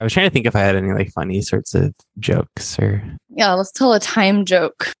I was trying to think if I had any like funny sorts of jokes or. Yeah, let's tell a time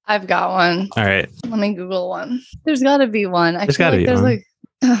joke. I've got one. All right. Let me Google one. There's got to be one. There's got to be one. Like,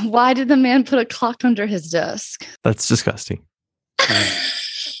 why did the man put a clock under his desk? That's disgusting.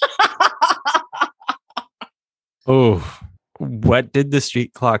 Oh, what did the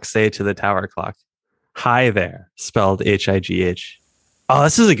street clock say to the tower clock? Hi there, spelled H-I-G-H. Oh,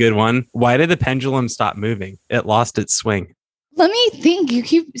 this is a good one. Why did the pendulum stop moving? It lost its swing. Let me think. You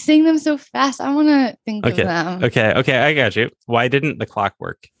keep saying them so fast. I want to think of them. Okay, I got you. Why didn't the clock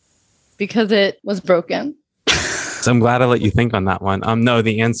work? Because it was broken. So I'm glad I let you think on that one. No,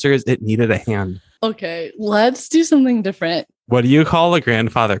 the answer is it needed a hand. Okay, let's do something different. What do you call a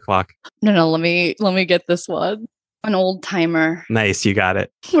grandfather clock? No, let me get this one. An old timer. Nice, you got it.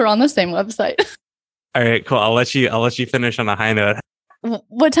 We're on the same website. All right, cool. I'll let you finish on a high note.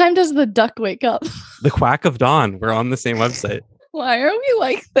 What time does the duck wake up? The quack of dawn. We're on the same website. Why are we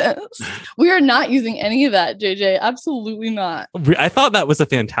like this? We are not using any of that, JJ. Absolutely not. I thought that was a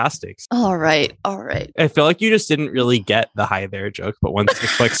fantastic. All right. I feel like you just didn't really get the hi there joke, but once it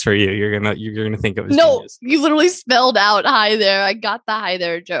clicks for you, you're gonna think it was genius. You literally spelled out hi there. I got the hi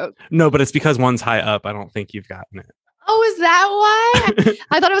there joke. No, but it's because one's high up. I don't think you've gotten it. Oh, is that why?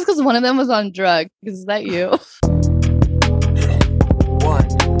 I thought it was because one of them was on drugs. Is that you?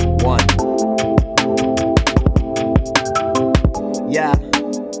 One. Yeah.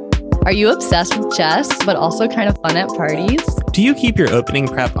 Are you obsessed with chess, but also kind of fun at parties? Do you keep your opening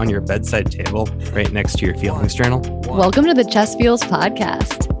prep on your bedside table right next to your feelings journal? Welcome to the Chess Feels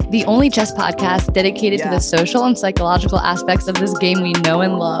podcast, the only chess podcast dedicated to the social and psychological aspects of this game we know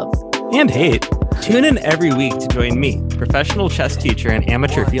and love. And hate. Tune in every week to join me, professional chess teacher and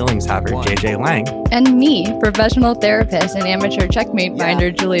amateur feelings haver, JJ Lang. And me, professional therapist and amateur checkmate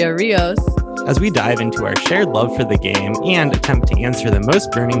finder, Julia Rios. As we dive into our shared love for the game and attempt to answer the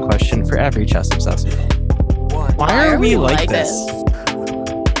most burning question for every chess obsessive. Why are we like this?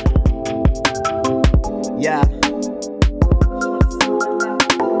 Yeah.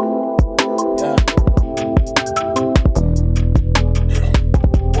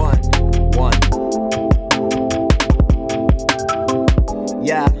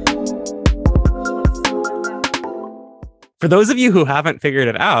 For those of you who haven't figured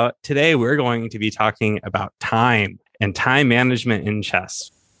it out, today we're going to be talking about time and time management in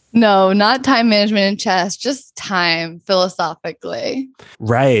chess. No, not time management in chess, just time philosophically.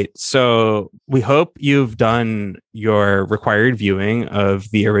 Right. So we hope you've done your required viewing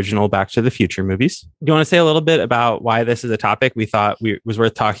of the original Back to the Future movies. Do you want to say a little bit about why this is a topic we thought was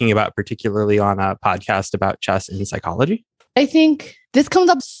worth talking about, particularly on a podcast about chess and psychology? I think this comes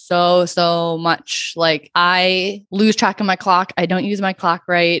up so much. Like, I lose track of my clock. I don't use my clock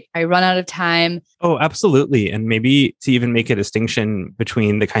right. I run out of time. Oh, absolutely. And maybe to even make a distinction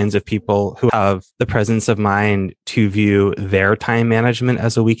between the kinds of people who have the presence of mind to view their time management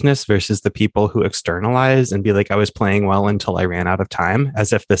as a weakness versus the people who externalize and be like, I was playing well until I ran out of time,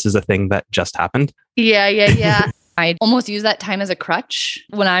 as if this is a thing that just happened. Yeah. I almost use that time as a crutch.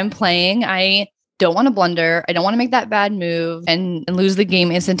 When I'm playing, I don't want to blunder. I don't want to make that bad move and lose the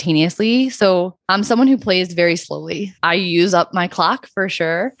game instantaneously. So I'm someone who plays very slowly. I use up my clock for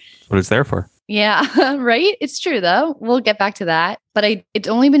sure. What it's there for. Yeah, right. It's true though. We'll get back to that. But it's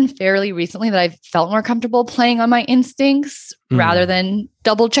only been fairly recently that I've felt more comfortable playing on my instincts rather than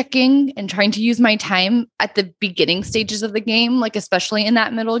double checking and trying to use my time at the beginning stages of the game, like especially in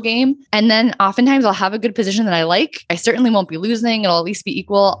that middle game. And then oftentimes I'll have a good position that I like. I certainly won't be losing. It'll at least be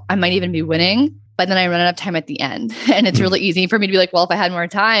equal. I might even be winning. But then I run out of time at the end. And it's really easy for me to be like, well, if I had more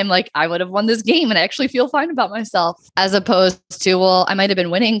time, like I would have won this game and I actually feel fine about myself. As opposed to, well, I might have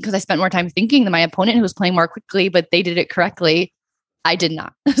been winning because I spent more time thinking than my opponent who was playing more quickly, but they did it correctly. I did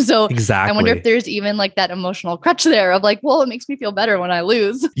not. So exactly. I wonder if there's even like that emotional crutch there of like, well, it makes me feel better when I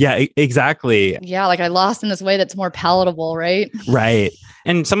lose. Yeah, exactly. Yeah, like I lost in this way that's more palatable, right? Right.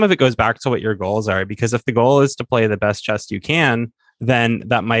 And some of it goes back to what your goals are, because if the goal is to play the best chess you can, then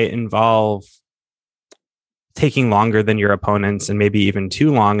that might involve taking longer than your opponents and maybe even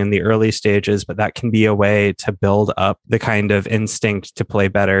too long in the early stages, but that can be a way to build up the kind of instinct to play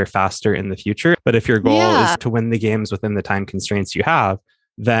better, faster in the future. But if your goal is to win the games within the time constraints you have,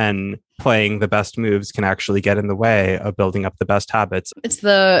 then playing the best moves can actually get in the way of building up the best habits. It's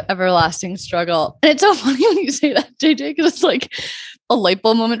the everlasting struggle. And it's so funny when you say that, JJ, because it's like a light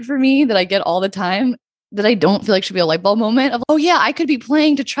bulb moment for me that I get all the time, that I don't feel like should be a light bulb moment of, oh yeah, I could be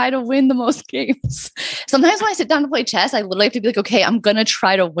playing to try to win the most games. Sometimes when I sit down to play chess, I literally have to be like, okay, I'm going to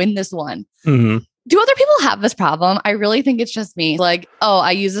try to win this one. Mm-hmm. Do other people have this problem? I really think it's just me. Like, oh,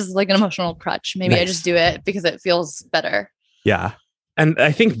 I use this as like an emotional crutch. Maybe I just do it because it feels better. Yeah. And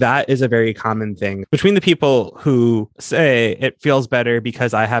I think that is a very common thing between the people who say it feels better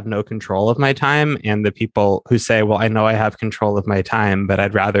because I have no control of my time and the people who say, well, I know I have control of my time, but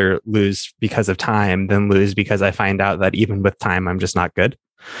I'd rather lose because of time than lose because I find out that even with time, I'm just not good.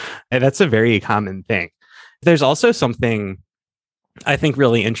 And that's a very common thing. There's also something I think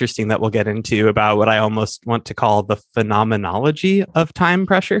really interesting that we'll get into about what I almost want to call the phenomenology of time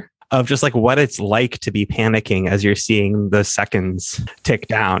pressure, of just like what it's like to be panicking as you're seeing the seconds tick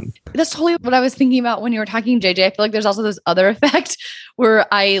down. That's totally what I was thinking about when you were talking, JJ. I feel like there's also this other effect where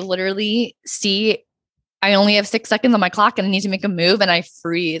I literally see I only have 6 seconds on my clock and I need to make a move and I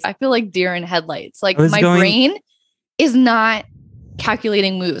freeze. I feel like deer in headlights. Like my brain is not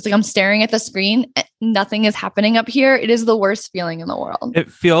calculating moves. Like I'm staring at the screen. Nothing is happening up here. It is the worst feeling in the world.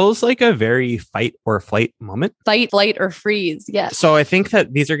 It feels like a very fight or flight moment. Fight, flight, or freeze. Yes. So I think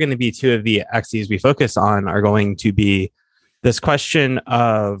that these are going to be two of the axes we focus on are going to be this question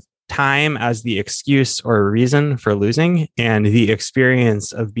of time as the excuse or reason for losing and the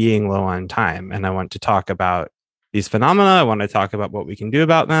experience of being low on time. And I want to talk about these phenomena. I want to talk about what we can do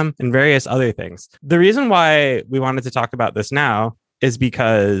about them and various other things. The reason why we wanted to talk about this now is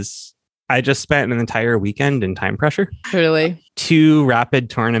because I just spent an entire weekend in time pressure. Totally. 2 rapid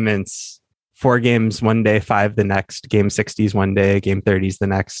tournaments, 4 games one day, 5 the next, game 60s one day, game 30s the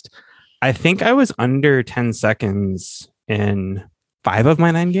next. I think I was under 10 seconds in 5 of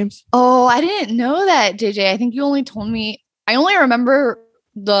my 9 games. Oh, I didn't know that, JJ. I think you only told me. I only remember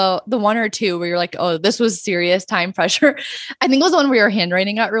the 1 or 2 where you're like, oh, this was serious time pressure. I think it was the one where your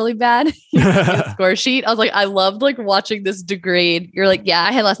handwriting got really bad. Score sheet. I was like, I loved like watching this degrade. You're like, yeah,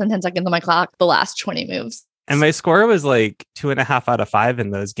 I had less than 10 seconds on my clock the last 20 moves. And my score was like 2.5 out of 5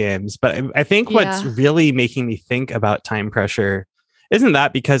 in those games. But I think what's really making me think about time pressure isn't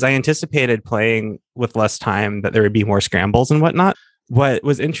that because I anticipated playing with less time, that there would be more scrambles and whatnot. What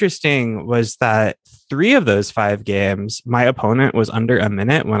was interesting was that 3 of those 5 games, my opponent was under a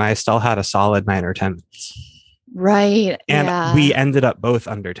minute when I still had a solid 9 or 10 minutes. Right. And we ended up both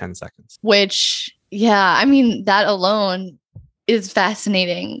under 10 seconds. Which, yeah, I mean, that alone is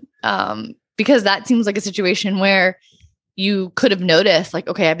fascinating because that seems like a situation where you could have noticed, like,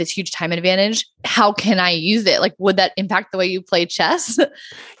 okay, I have this huge time advantage. How can I use it? Like, would that impact the way you play chess? Yes.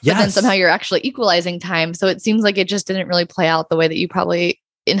 But then somehow you're actually equalizing time. So it seems like it just didn't really play out the way that you probably,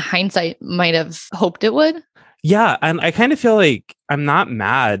 in hindsight, might have hoped it would. Yeah. And I kind of feel like I'm not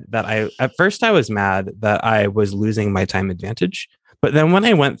mad that at first I was mad that I was losing my time advantage. But then when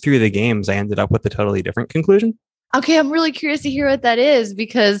I went through the games, I ended up with a totally different conclusion. Okay, I'm really curious to hear what that is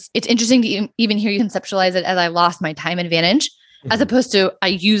because it's interesting to even hear you conceptualize it as I lost my time advantage as opposed to I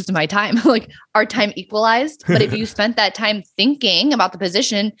used my time, like our time equalized. But if you spent that time thinking about the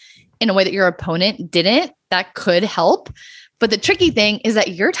position in a way that your opponent didn't, that could help. But the tricky thing is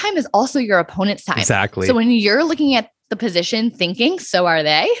that your time is also your opponent's time. Exactly. So when you're looking at the position thinking, so are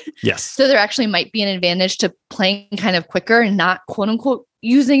they. Yes. So there actually might be an advantage to playing kind of quicker and not quote unquote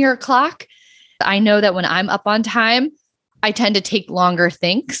using your clock. I know that when I'm up on time, I tend to take longer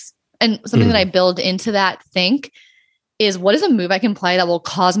thinks. And something that I build into that think is what is a move I can play that will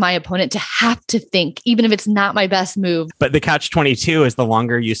cause my opponent to have to think, even if it's not my best move. But the catch-22 is the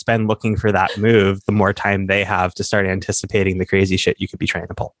longer you spend looking for that move, the more time they have to start anticipating the crazy shit you could be trying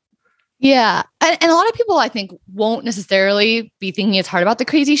to pull. Yeah. And a lot of people, I think, won't necessarily be thinking as hard about the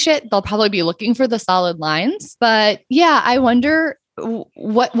crazy shit. They'll probably be looking for the solid lines. But yeah, I wonder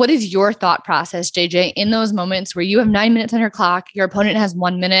what is your thought process, JJ, in those moments where you have 9 minutes on your clock, your opponent has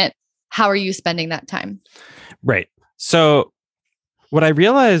 1 minute. How are you spending that time? Right. So what I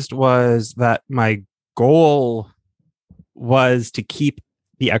realized was that my goal was to keep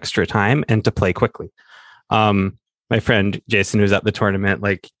the extra time and to play quickly. My friend Jason, who's at the tournament,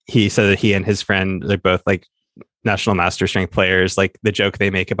 like he said that he and his friend, they're both like national master strength players. Like the joke they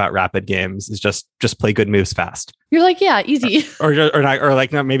make about rapid games is just play good moves fast. You're like, yeah, easy. Or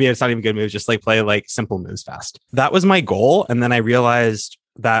like, no, maybe it's not even good moves. Just like play like simple moves fast. That was my goal. And then I realized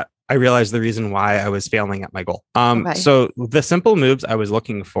the reason why I was failing at my goal. Okay. So the simple moves I was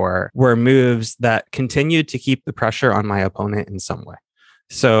looking for were moves that continued to keep the pressure on my opponent in some way.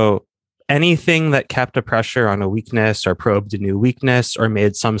 So anything that kept a pressure on a weakness or probed a new weakness or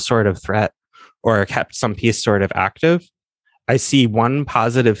made some sort of threat or kept some piece sort of active, I see one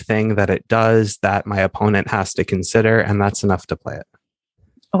positive thing that it does that my opponent has to consider, and that's enough to play it.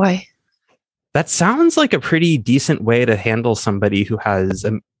 Okay. That sounds like a pretty decent way to handle somebody who has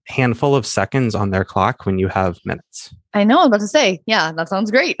a handful of seconds on their clock when you have minutes. I know, I was about to say, yeah, that sounds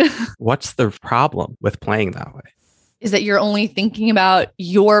great. What's the problem with playing that way? is that you're only thinking about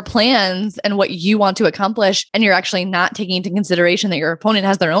your plans and what you want to accomplish. And you're actually not taking into consideration that your opponent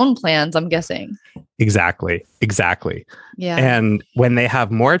has their own plans, I'm guessing. Exactly. Yeah. And when they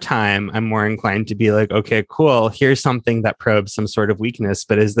have more time, I'm more inclined to be like, okay, cool. Here's something that probes some sort of weakness,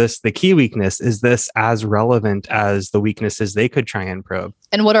 but is this the key weakness? Is this as relevant as the weaknesses they could try and probe?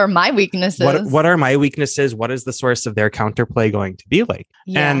 And what are my weaknesses? What are my weaknesses? What is the source of their counterplay going to be like?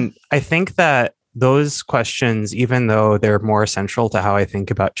 Yeah. And I think that those questions, even though they're more central to how I think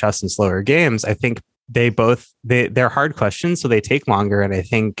about chess and slower games, I think they're hard questions, so they take longer. And I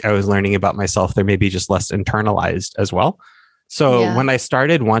think I was learning about myself, they're maybe just less internalized as well. So when I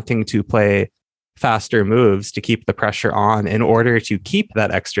started wanting to play faster moves to keep the pressure on in order to keep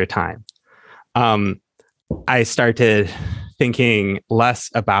that extra time, I started thinking less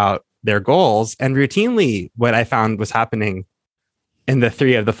about their goals. And routinely, what I found was happening in the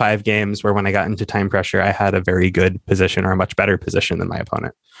 3 of the 5 games where when I got into time pressure, I had a very good position or a much better position than my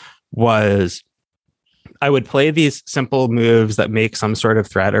opponent, was I would play these simple moves that make some sort of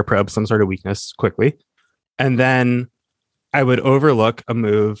threat or probe some sort of weakness quickly. And then I would overlook a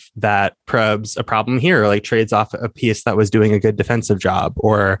move that probes a problem here, like trades off a piece that was doing a good defensive job,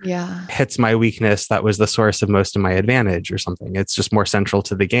 or hits my weakness that was the source of most of my advantage or something. It's just more central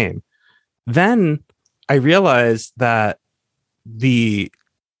to the game. Then I realized that the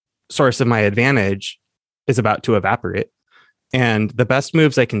source of my advantage is about to evaporate. And the best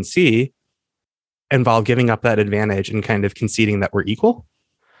moves I can see involve giving up that advantage and kind of conceding that we're equal.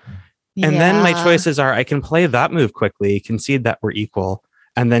 And then my choices are, I can play that move quickly, concede that we're equal,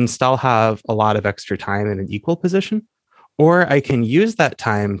 and then still have a lot of extra time in an equal position. Or I can use that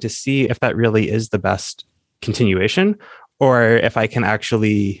time to see if that really is the best continuation, or if I can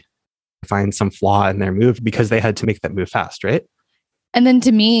actually find some flaw in their move because they had to make that move fast, right? And then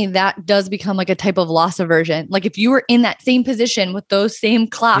to me, that does become like a type of loss aversion. Like if you were in that same position with those same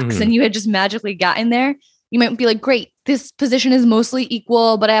clocks and you had just magically gotten there, you might be like, great, this position is mostly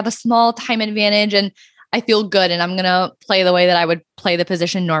equal, but I have a small time advantage and I feel good and I'm going to play the way that I would play the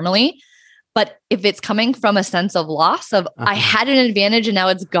position normally. But if it's coming from a sense of loss of I had an advantage and now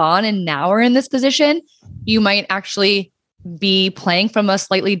it's gone and now we're in this position, you might actually be playing from a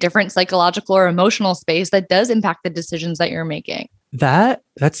slightly different psychological or emotional space that does impact the decisions that you're making. That's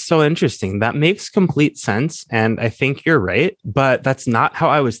so interesting. That makes complete sense. And I think you're right, but that's not how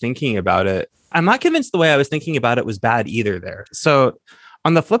I was thinking about it. I'm not convinced the way I was thinking about it was bad either there. So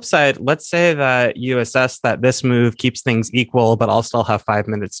on the flip side, let's say that you assess that this move keeps things equal, but I'll still have 5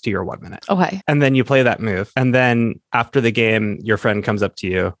 minutes to your 1 minute. Okay. And then you play that move. And then after the game, your friend comes up to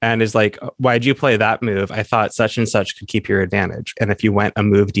you and is like, why'd you play that move? I thought such and such could keep your advantage. And if you went a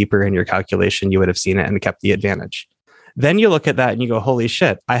move deeper in your calculation, you would have seen it and kept the advantage. Then you look at that and you go, holy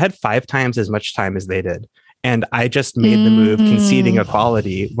shit, I had 5 times as much time as they did. And I just made the move conceding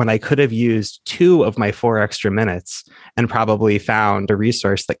equality when I could have used 2 of my 4 extra minutes and probably found a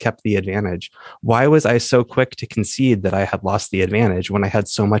resource that kept the advantage. Why was I so quick to concede that I had lost the advantage when I had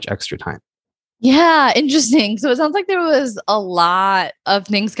so much extra time? Yeah, interesting. So it sounds like there was a lot of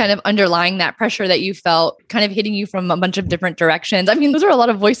things kind of underlying that pressure that you felt kind of hitting you from a bunch of different directions. I mean, those are a lot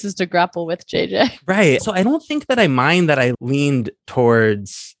of voices to grapple with, JJ. Right. So I don't think that I mind that I leaned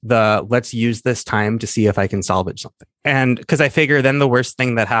towards the let's use this time to see if I can salvage something. And because I figure then the worst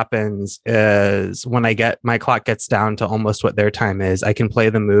thing that happens is when my clock gets down to almost what their time is, I can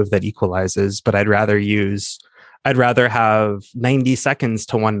play the move that equalizes, but I'd rather have 90 seconds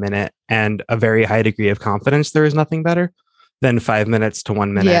to 1 minute and a very high degree of confidence there is nothing better than 5 minutes to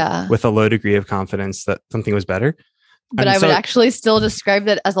 1 minute with a low degree of confidence that something was better. But I would actually still describe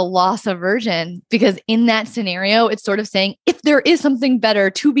that as a loss aversion, because in that scenario, it's sort of saying, if there is something better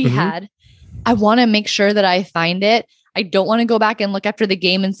to be had, I want to make sure that I find it. I don't want to go back and look after the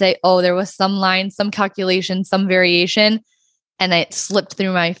game and say, oh, there was some line, some calculation, some variation, and it slipped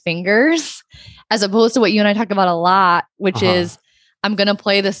through my fingers. As opposed to what you and I talk about a lot, which is I'm going to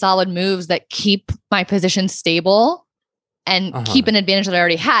play the solid moves that keep my position stable and keep an advantage that I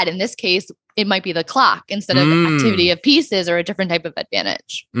already had. In this case, it might be the clock instead of activity of pieces or a different type of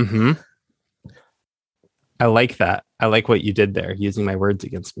advantage. I like that. I like what you did there, using my words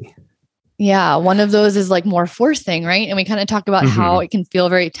against me. Yeah. One of those is like more forcing, right? And we kind of talk about how it can feel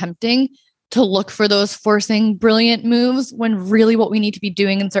very tempting to look for those forcing brilliant moves when really what we need to be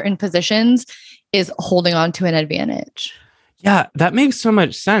doing in certain positions is holding on to an advantage. Yeah, that makes so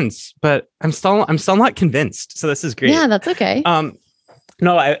much sense, but I'm still not convinced. So this is great. Yeah, that's okay.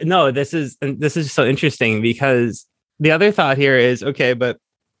 No, this is so interesting because the other thought here is, okay, but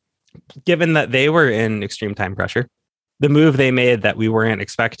given that they were in extreme time pressure, the move they made that we weren't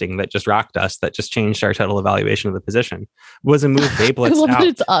expecting, that just rocked us, that just changed our total evaluation of the position, was a move they blitzed I love out. that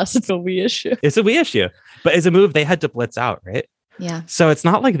it's us. It's a we issue. It's a we issue, but it's a move they had to blitz out, right? Yeah. So it's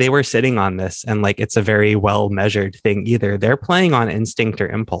not like they were sitting on this and like it's a very well measured thing either. They're playing on instinct or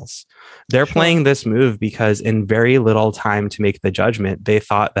impulse. They're playing this move because in very little time to make the judgment, they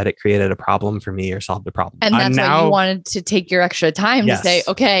thought that it created a problem for me or solved the problem. And that's why you wanted to take your extra time to say,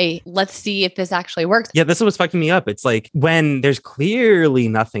 okay, let's see if this actually works. Yeah, this is what's fucking me up. It's like when there's clearly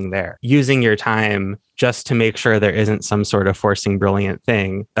nothing there, using your time just to make sure there isn't some sort of forcing brilliant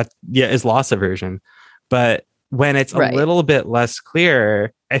thing, that is loss aversion. But when it's a little bit less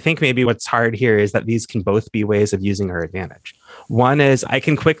clear, I think maybe what's hard here is that these can both be ways of using our advantage. One is I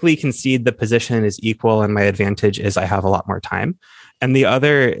can quickly concede the position is equal and my advantage is I have a lot more time. And the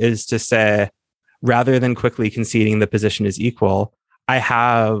other is to say, rather than quickly conceding the position is equal, I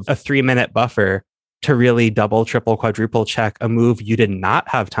have a 3-minute buffer to really double, triple, quadruple check a move you did not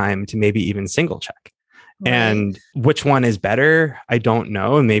have time to maybe even single check. Right. And which one is better? I don't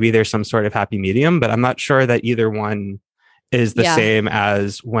know. And maybe there's some sort of happy medium, but I'm not sure that either one is the same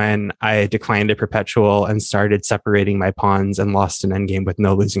as when I declined a perpetual and started separating my pawns and lost an endgame with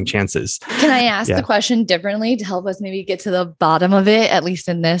no losing chances. Can I ask the question differently to help us maybe get to the bottom of it, at least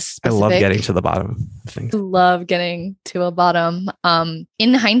in this specific? I love getting to the bottom of things. Love getting to a bottom.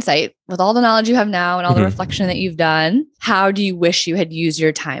 In hindsight, with all the knowledge you have now and all the reflection that you've done, how do you wish you had used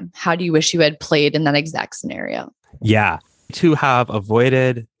your time? How do you wish you had played in that exact scenario? Yeah. To have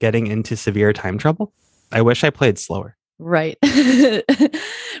avoided getting into severe time trouble, I wish I played slower. Right.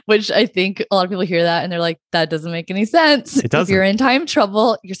 Which I think a lot of people hear that and they're like, that doesn't make any sense. It doesn't. If you're in time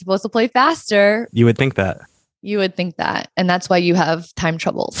trouble, you're supposed to play faster. You would think that. You would think that. And that's why you have time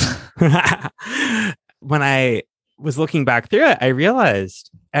troubles. When I was looking back through it, I realized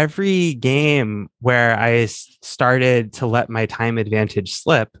every game where I started to let my time advantage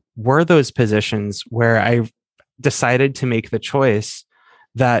slip were those positions where I decided to make the choice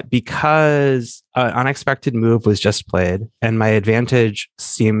that because an unexpected move was just played and my advantage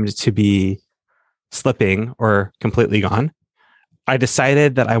seemed to be slipping or completely gone, I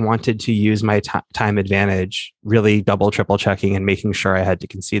decided that I wanted to use my time advantage, really double, triple checking and making sure I had to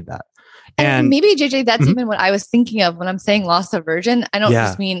concede that. And maybe, JJ, that's even what I was thinking of when I'm saying loss aversion. I don't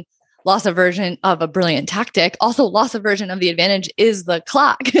just mean loss aversion of a brilliant tactic. Also, loss aversion of the advantage is the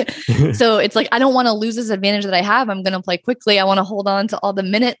clock. So it's like, I don't want to lose this advantage that I have. I'm going to play quickly. I want to hold on to all the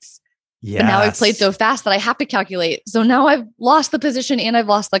minutes. Yes. But now I've played so fast that I have to calculate. So now I've lost the position and I've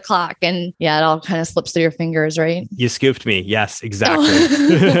lost the clock. And it all kind of slips through your fingers, right? You scooped me. Yes, exactly.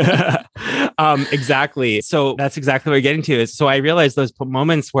 Exactly. So that's exactly what we're getting to. Is so I realized those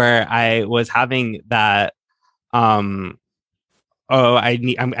moments where I was having that, I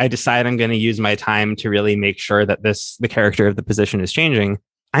decide I'm going to use my time to really make sure that the character of the position is changing.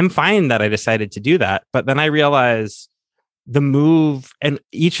 I'm fine that I decided to do that. But then I realize the move and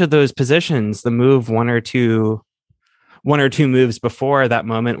each of those positions, the move one or two moves before that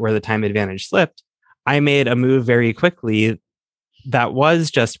moment where the time advantage slipped, I made a move very quickly that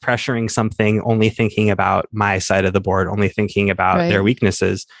was just pressuring something, only thinking about my side of the board, only thinking about their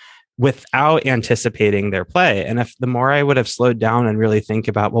weaknesses, without anticipating their play. And if the more I would have slowed down and really think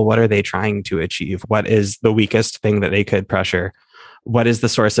about, well, what are they trying to achieve? What is the weakest thing that they could pressure? What is the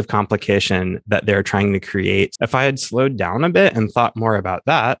source of complication that they're trying to create? If I had slowed down a bit and thought more about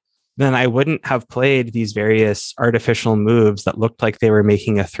that, then I wouldn't have played these various artificial moves that looked like they were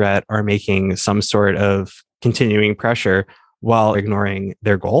making a threat or making some sort of continuing pressure while ignoring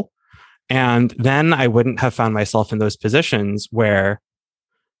their goal. And then I wouldn't have found myself in those positions where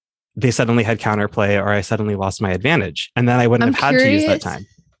they suddenly had counterplay or I suddenly lost my advantage. And then I wouldn't have had to use that time.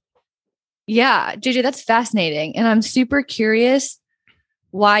 Yeah, JJ, that's fascinating. And I'm super curious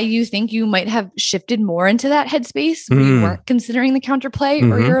why you think you might have shifted more into that headspace when you weren't considering the counterplay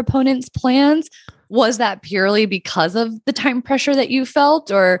or your opponent's plans. Was that purely because of the time pressure that you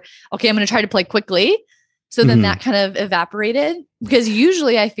felt? Or, okay, I'm going to try to play quickly. So then that kind of evaporated? Because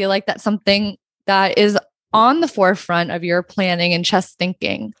usually I feel like that's something that is on the forefront of your planning and chess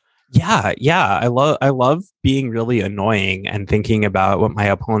thinking. Yeah. I love being really annoying and thinking about what my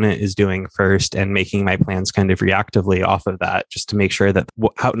opponent is doing first and making my plans kind of reactively off of that, just to make sure that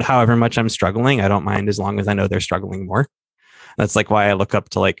however much I'm struggling, I don't mind as long as I know they're struggling more. That's like why I look up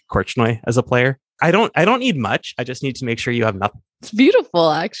to like Korchnoi as a player. I don't need much. I just need to make sure you have nothing. It's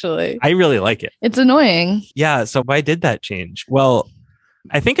beautiful, actually. I really like it. It's annoying. Yeah. So why did that change? Well,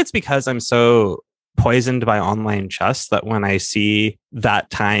 I think it's because I'm so poisoned by online chess that when I see that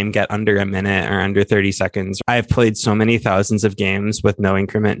time get under a minute or under 30 seconds. I've played so many thousands of games with no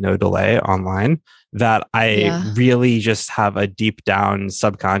increment, no delay online that I really just have a deep down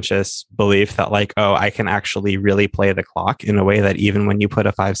subconscious belief that like, oh, I can actually really play the clock in a way that even when you put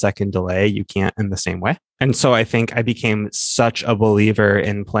a 5-second delay, you can't in the same way. And so I think I became such a believer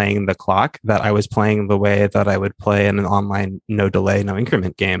in playing the clock that I was playing the way that I would play in an online no delay, no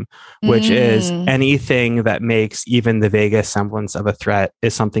increment game, which is anything that makes even the vaguest semblance of a threat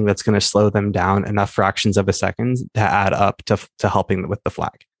is something that's going to slow them down enough fractions of a second to add up to helping with the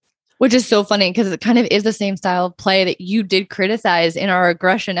flag. Which is so funny because it kind of is the same style of play that you did criticize in our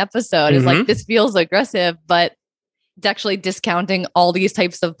aggression episode. It's like, this feels aggressive, but it's actually discounting all these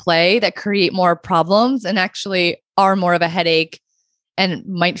types of play that create more problems and actually are more of a headache and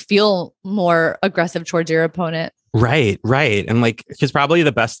might feel more aggressive towards your opponent. Right. And like, because probably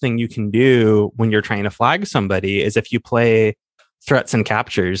the best thing you can do when you're trying to flag somebody is if you play threats and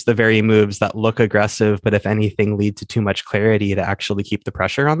captures, the very moves that look aggressive, but if anything, lead to too much clarity to actually keep the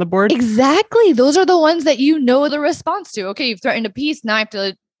pressure on the board. Exactly. Those are the ones that you know the response to. Okay, you've threatened a piece. Now I have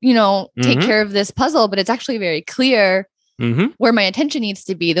to, take care of this puzzle, but it's actually very clear where my attention needs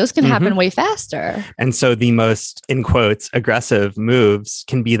to be. Those can happen way faster. And so the most, in quotes, aggressive moves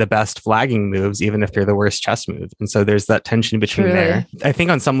can be the best flagging moves, even if they're the worst chess move. And so there's that tension between there. I think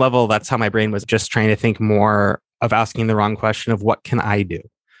on some level, that's how my brain was just trying to think more of asking the wrong question of what can I do,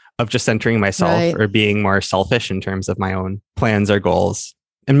 of just centering myself or being more selfish in terms of my own plans or goals.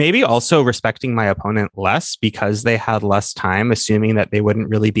 And maybe also respecting my opponent less because they had less time, assuming that they wouldn't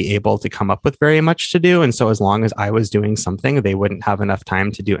really be able to come up with very much to do. And so as long as I was doing something, they wouldn't have enough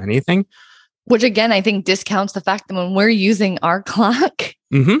time to do anything. Which again, I think discounts the fact that when we're using our clock,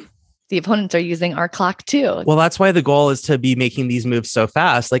 the opponents are using our clock too. Well, that's why the goal is to be making these moves so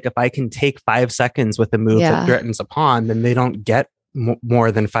fast. Like if I can take 5 seconds with a move that threatens a pawn, then they don't get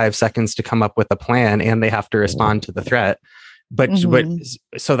more than 5 seconds to come up with a plan and they have to respond to the threat. But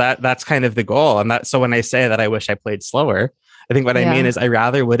so that's kind of the goal. And so when I say that I wish I played slower, I think what I mean is I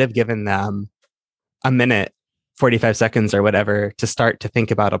rather would have given them a minute, 45 seconds or whatever to start to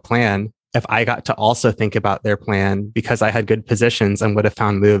think about a plan if I got to also think about their plan because I had good positions and would have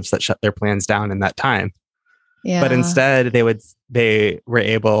found moves that shut their plans down in that time. Yeah. But instead they're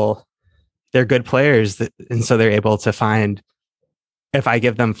good players. And so they're able to find, if I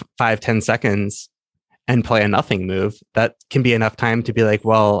give them 5-10 seconds and play a nothing move, that can be enough time to be like,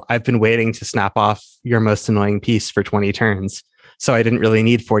 well, I've been waiting to snap off your most annoying piece for 20 turns. So I didn't really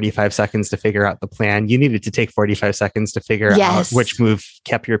need 45 seconds to figure out the plan. You needed to take 45 seconds to figure out which move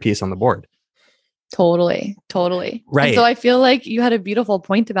kept your piece on the board. Totally. Right. And so I feel like you had a beautiful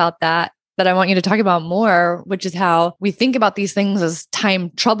point about that I want you to talk about more, which is how we think about these things as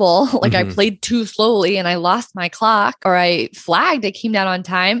time trouble. Like I played too slowly and I lost my clock, or I flagged, it came down on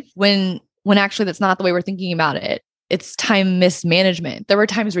time when actually that's not the way we're thinking about it. It's time mismanagement. There were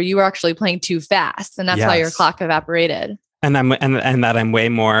times where you were actually playing too fast and that's why your clock evaporated. And that I'm way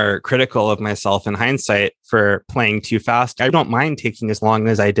more critical of myself in hindsight for playing too fast. I don't mind taking as long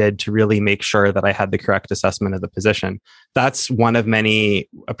as I did to really make sure that I had the correct assessment of the position. That's one of many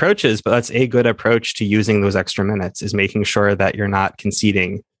approaches, but that's a good approach to using those extra minutes, is making sure that you're not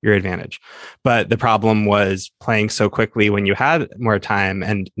conceding your advantage. But the problem was playing so quickly when you had more time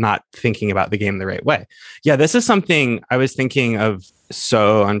and not thinking about the game the right way. Yeah, this is something I was thinking of.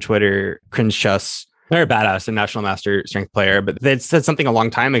 So on Twitter, Cringe Chess, they're a badass and national master strength player, but they'd said something a long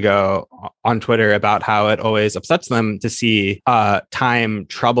time ago on Twitter about how it always upsets them to see time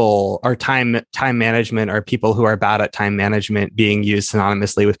trouble or time management, or people who are bad at time management being used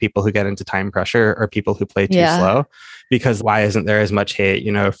synonymously with people who get into time pressure or people who play too slow. Because why isn't there as much hate,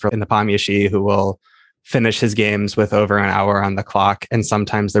 in the Pamyashi, who will finish his games with over an hour on the clock, and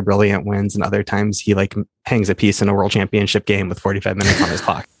sometimes they're brilliant wins and other times he hangs a piece in a world championship game with 45 minutes on his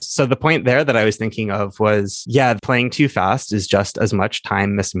clock. So the point there that I was thinking of was, playing too fast is just as much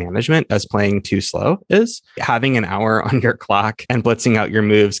time mismanagement as playing too slow is. Having an hour on your clock and blitzing out your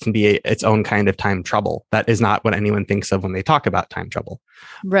moves can be its own kind of time trouble. That is not what anyone thinks of when they talk about time trouble.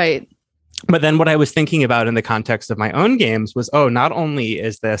 Right. But then what I was thinking about in the context of my own games was, not only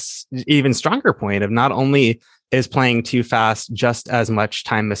is this even stronger point of not only is playing too fast just as much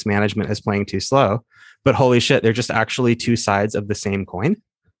time mismanagement as playing too slow, but holy shit, they're just actually two sides of the same coin.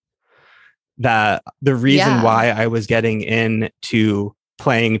 That the reason why I was getting into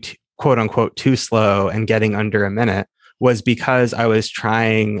playing quote unquote too slow and getting under a minute was because I was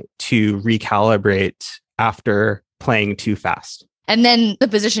trying to recalibrate after playing too fast. And then the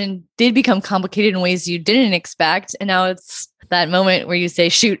position did become complicated in ways you didn't expect. And now it's that moment where you say,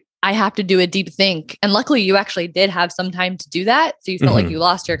 shoot, I have to do a deep think. And luckily you actually did have some time to do that. So you felt like you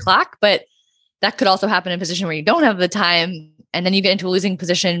lost your clock, but that could also happen in a position where you don't have the time. And then you get into a losing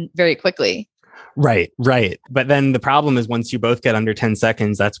position very quickly. Right. But then the problem is once you both get under 10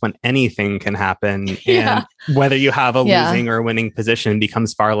 seconds, that's when anything can happen. Yeah. And whether you have a losing or winning position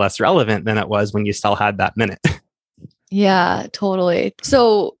becomes far less relevant than it was when you still had that minute. Yeah, totally.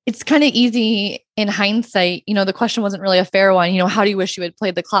 So it's kind of easy in hindsight. The question wasn't really a fair one. How do you wish you had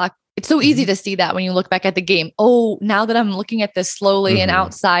played the clock? It's so easy to see that when you look back at the game. Oh, now that I'm looking at this slowly and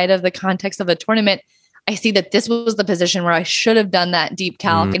outside of the context of a tournament, I see that this was the position where I should have done that deep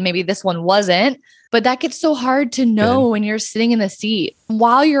calc and maybe this one wasn't. But that gets so hard to know when you're sitting in the seat.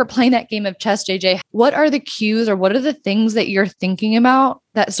 While you're playing that game of chess, JJ, what are the cues or what are the things that you're thinking about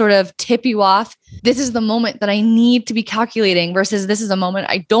that sort of tip you off? This is the moment that I need to be calculating versus this is a moment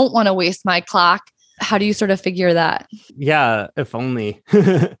I don't want to waste my clock. How do you sort of figure that? Yeah, if only.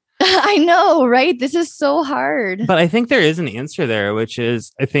 I know, right? This is so hard. But I think there is an answer there, which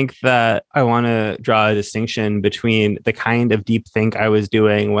is I think that I want to draw a distinction between the kind of deep think I was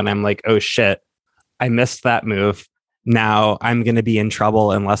doing when I'm like, oh shit, I missed that move. Now I'm going to be in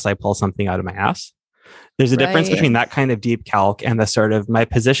trouble unless I pull something out of my ass. There's a difference between that kind of deep calc and the sort of my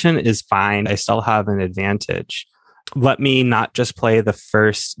position is fine. I still have an advantage. Let me not just play the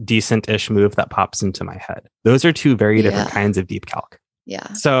first decent-ish move that pops into my head. Those are two very different kinds of deep calc.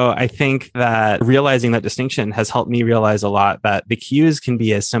 Yeah. So I think that realizing that distinction has helped me realize a lot that the cues can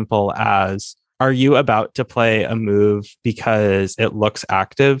be as simple as, are you about to play a move because it looks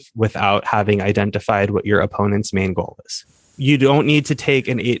active without having identified what your opponent's main goal is? You don't need to take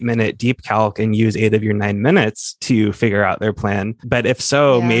an 8-minute deep calc and use 8 of your 9 minutes to figure out their plan. But if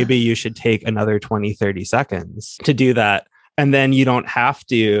so, maybe you should take another 20, 30 seconds to do that. And then you don't have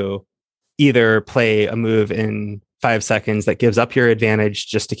to either play a move in 5 seconds that gives up your advantage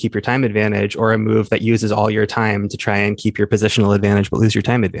just to keep your time advantage, or a move that uses all your time to try and keep your positional advantage but lose your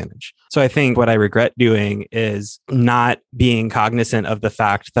time advantage. So I think what I regret doing is not being cognizant of the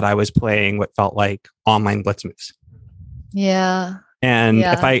fact that I was playing what felt like online blitz moves. Yeah. And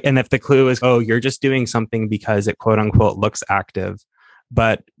if the clue is, oh, you're just doing something because it quote unquote looks active,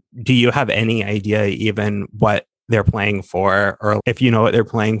 but do you have any idea even what they're playing for? Or if you know what they're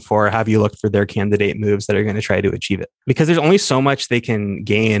playing for, have you looked for their candidate moves that are going to try to achieve it? Because there's only so much they can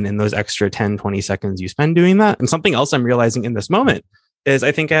gain in those extra 10, 20 seconds you spend doing that. And something else I'm realizing in this moment is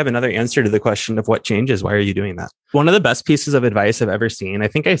I think I have another answer to the question of what changes. Why are you doing that? One of the best pieces of advice I've ever seen, I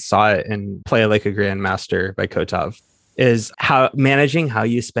think I saw it in Play Like a Grandmaster by Kotov, is managing how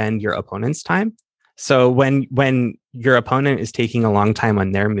you spend your opponent's time. So when your opponent is taking a long time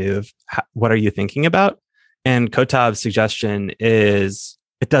on their move, what are you thinking about? And Kotov's suggestion is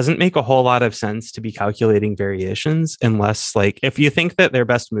it doesn't make a whole lot of sense to be calculating variations unless, like, if you think that their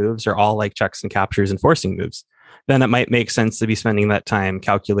best moves are all like checks and captures and forcing moves, then it might make sense to be spending that time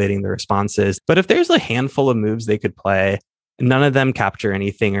calculating the responses. But if there's a handful of moves they could play, none of them capture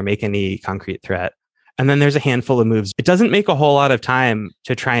anything or make any concrete threat, and then there's a handful of moves, it doesn't make a whole lot of time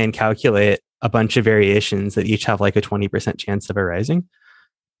to try and calculate a bunch of variations that each have like a 20% chance of arising.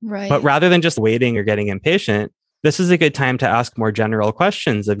 Right. But rather than just waiting or getting impatient, this is a good time to ask more general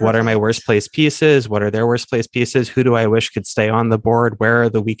questions of what are my worst place pieces? What are their worst place pieces? Who do I wish could stay on the board? Where are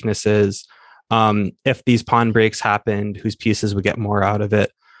the weaknesses? If these pawn breaks happened, whose pieces would get more out of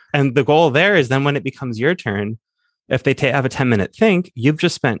it? And the goal there is then when it becomes your turn, if they have a 10-minute think, you've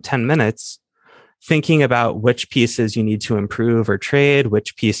just spent 10 minutes thinking about which pieces you need to improve or trade,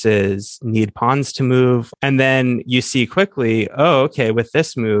 which pieces need pawns to move. And then you see quickly, oh, okay, with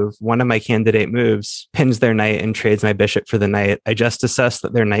this move, one of my candidate moves pins their knight and trades my bishop for the knight. I just assessed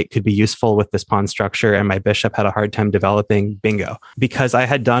that their knight could be useful with this pawn structure and my bishop had a hard time developing. Bingo. Because I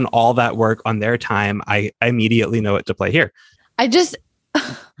had done all that work on their time, I immediately know what to play here.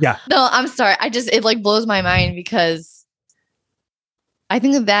 Yeah. No, I'm sorry. It like blows my mind because I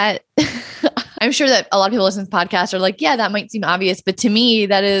think that I'm sure that a lot of people listening to podcasts are like, yeah, that might seem obvious, but to me,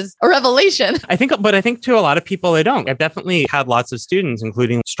 that is a revelation. I think to a lot of people, they don't. I've definitely had lots of students,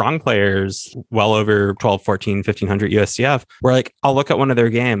 including strong players, well over 12, 14, 1500 USCF, where like, I'll look at one of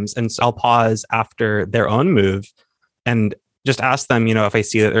their games and I'll pause after their own move and just ask them, if I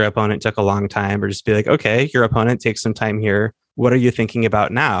see that their opponent took a long time, or just be like, okay, your opponent takes some time here. What are you thinking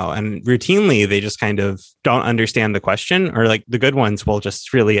about now? And routinely, they just kind of don't understand the question, or like the good ones will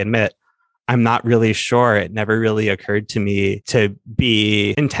just really admit, I'm not really sure. It never really occurred to me to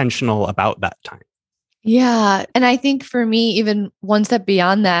be intentional about that time. Yeah. And I think for me, even one step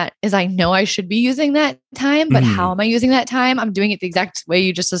beyond that is I know I should be using that time, but how am I using that time? I'm doing it the exact way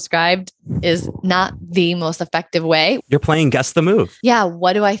you just described is not the most effective way. You're playing guess the move. Yeah.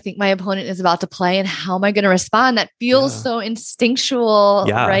 What do I think my opponent is about to play and how am I going to respond? That feels so instinctual,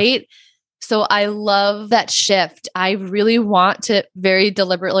 right? So I love that shift. I really want to very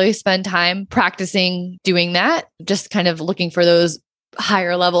deliberately spend time practicing doing that, just kind of looking for those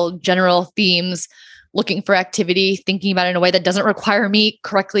higher level general themes, looking for activity, thinking about it in a way that doesn't require me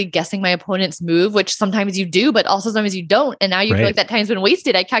correctly guessing my opponent's move, which sometimes you do, but also sometimes you don't. And now you feel like that time's been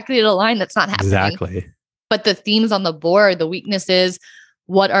wasted. I calculated a line that's not happening. Exactly. But the themes on the board, the weaknesses,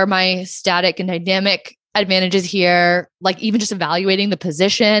 what are my static and dynamic advantages here? Like even just evaluating the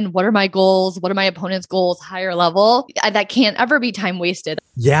position. What are my goals? What are my opponent's goals? Higher level. That can't ever be time wasted.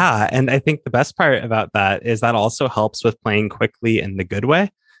 Yeah. And I think the best part about that is that also helps with playing quickly in the good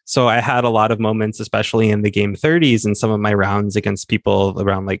way. So I had a lot of moments, especially in the game 30s and some of my rounds against people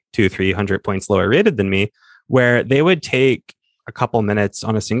around like 200-300 points lower rated than me, where they would take a couple minutes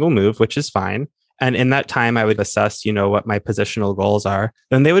on a single move, which is fine. And in that time, I would assess, what my positional goals are.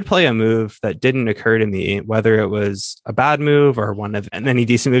 Then they would play a move that didn't occur to me, whether it was a bad move or one of any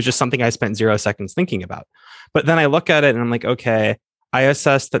decent moves, just something I spent 0 seconds thinking about. But then I look at it and I'm like, okay, I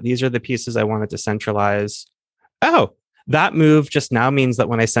assess that these are the pieces I wanted to centralize. Oh, that move just now means that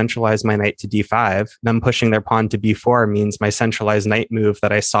when I centralize my knight to d5, them pushing their pawn to b4 means my centralized knight move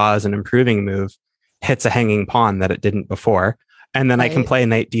that I saw as an improving move hits a hanging pawn that it didn't before. And then I can play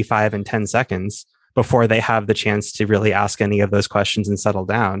knight d5 in 10 seconds before they have the chance to really ask any of those questions and settle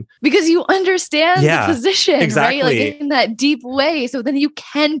down. Because you understand the position, exactly. right? Like in that deep way. So then you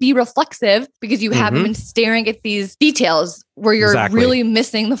can be reflexive because you haven't been staring at these details where you're really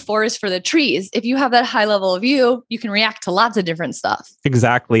missing the forest for the trees. If you have that high level view, you can react to lots of different stuff.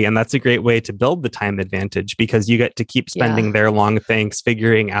 Exactly. And that's a great way to build the time advantage because you get to keep spending their long thinks,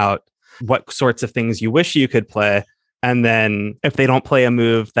 figuring out what sorts of things you wish you could play. And then if they don't play a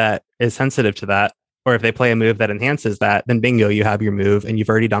move that is sensitive to that, or if they play a move that enhances that, then bingo, you have your move and you've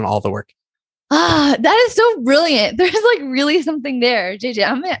already done all the work. That is so brilliant. There's like really something there.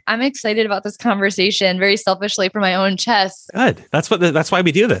 JJ, I'm excited about this conversation very selfishly for my own chess. Good. That's why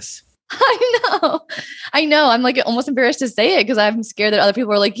we do this. I know. I'm like almost embarrassed to say it because I'm scared that other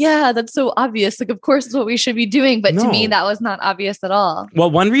people are like, yeah, that's so obvious. Like, of course, it's what we should be doing. But to me, that was not obvious at all.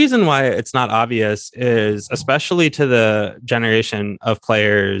 Well, one reason why it's not obvious is especially to the generation of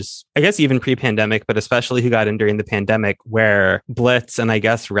players, I guess even pre-pandemic, but especially who got in during the pandemic, where Blitz and I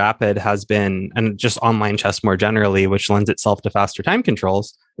guess Rapid has been, and just online chess more generally, which lends itself to faster time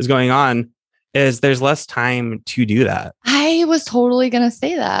controls, is going on. Is there's less time to do that. I was totally going to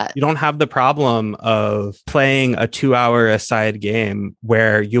say that. You don't have the problem of playing a 2-hour aside game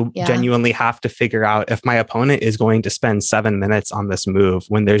where you genuinely have to figure out if my opponent is going to spend 7 minutes on this move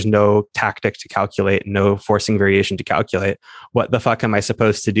when there's no tactic to calculate, no forcing variation to calculate. What the fuck am I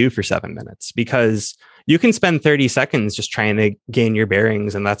supposed to do for 7 minutes? Because you can spend 30 seconds just trying to gain your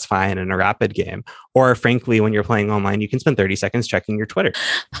bearings, and that's fine in a rapid game. Or frankly, when you're playing online, you can spend 30 seconds checking your Twitter.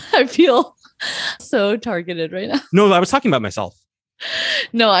 I feel so targeted right now. No, I was talking about myself.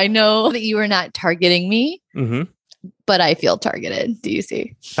 No, I know that you are not targeting me, but I feel targeted. Do you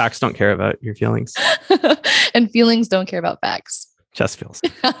see? Facts don't care about your feelings. And feelings don't care about facts. Chess feels.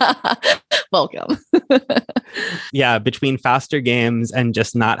 Welcome. Yeah, between faster games and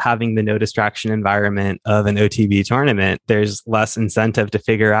just not having the no distraction environment of an OTB tournament, there's less incentive to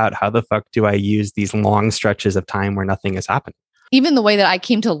figure out how the fuck do I use these long stretches of time where nothing is happening. Even the way that I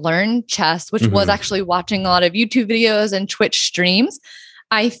came to learn chess, which was actually watching a lot of YouTube videos and Twitch streams,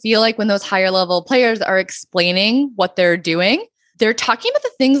 I feel like when those higher level players are explaining what they're doing, they're talking about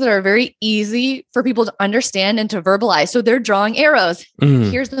the things that are very easy for people to understand and to verbalize. So they're drawing arrows.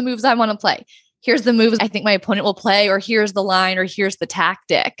 Here's the moves I want to play. Here's the moves I think my opponent will play, or here's the line, or here's the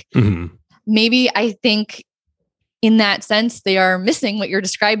tactic. Maybe I think in that sense, they are missing what you're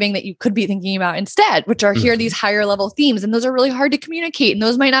describing that you could be thinking about instead, which are here are these higher level themes. And those are really hard to communicate. And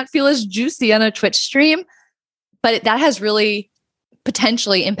those might not feel as juicy on a Twitch stream, but that has really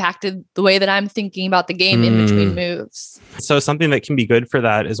potentially impacted the way that I'm thinking about the game in between moves. So something that can be good for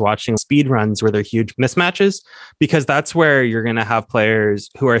that is watching speed runs where they're huge mismatches, because that's where you're going to have players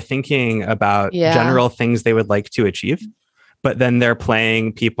who are thinking about general things they would like to achieve, but then they're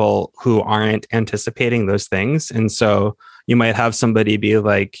playing people who aren't anticipating those things. And so you might have somebody be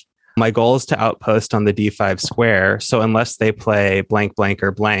like, my goal is to outpost on the d5 square. So unless they play blank, blank,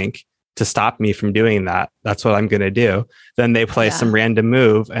 or blank, to stop me from doing that. That's what I'm going to do. Then they play some random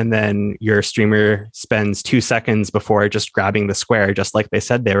move, and then your streamer spends 2 seconds before just grabbing the square, just like they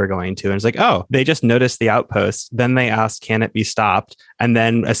said they were going to. And it's like, oh, they just noticed the outpost. Then they asked, can it be stopped? And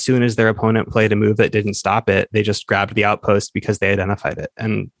then as soon as their opponent played a move that didn't stop it, they just grabbed the outpost because they identified it.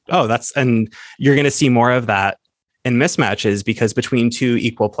 And and you're going to see more of that in mismatches, because between two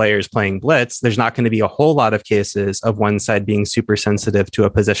equal players playing blitz, there's not going to be a whole lot of cases of one side being super sensitive to a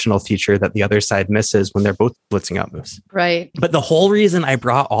positional feature that the other side misses when they're both blitzing out moves. Right. But the whole reason I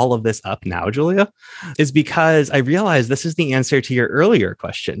brought all of this up now, Julia, is because I realized this is the answer to your earlier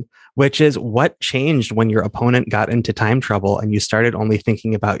question, which is what changed when your opponent got into time trouble and you started only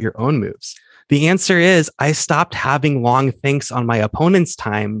thinking about your own moves? The answer is I stopped having long thinks on my opponent's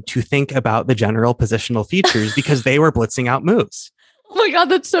time to think about the general positional features because they were blitzing out moves. Oh my God,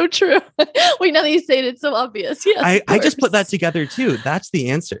 that's so true. Wait, now that you say it, it's so obvious. Yes, I just put that together too. That's the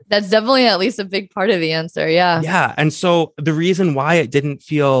answer. That's definitely at least a big part of the answer. Yeah. Yeah. And so the reason why it didn't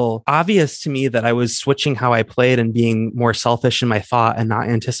feel obvious to me that I was switching how I played and being more selfish in my thought and not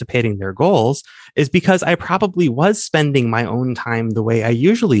anticipating their goals is because I probably was spending my own time the way I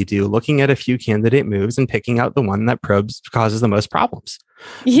usually do, looking at a few candidate moves and picking out the one that causes the most problems.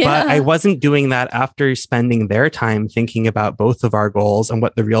 Yeah. But I wasn't doing that after spending their time thinking about both of our goals and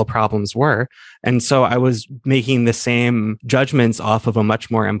what the real problems were. And so I was making the same judgments off of a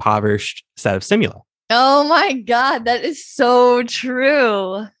much more impoverished set of stimuli. Oh my God, that is so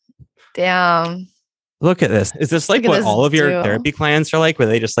true. Damn. Look at this. Is this like what all of your therapy clients are like, where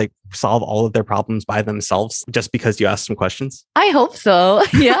they just like solve all of their problems by themselves just because you ask them questions? I hope so.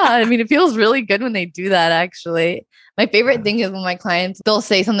 Yeah. I mean, it feels really good when they do that, actually. My favorite thing is when my clients, they'll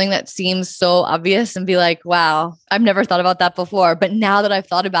say something that seems so obvious and be like, wow, I've never thought about that before. But now that I've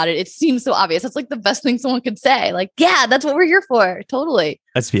thought about it, it seems so obvious. That's like the best thing someone could say. Like, yeah, that's what we're here for. Totally.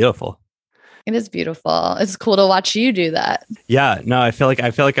 That's beautiful. It is beautiful. It's cool to watch you do that. Yeah, no, I feel like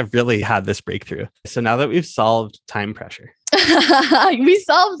I've really had this breakthrough. So now that we've solved time pressure. We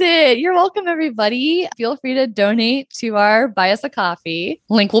solved it. You're welcome, everybody. Feel free to donate to our Buy Us a Coffee.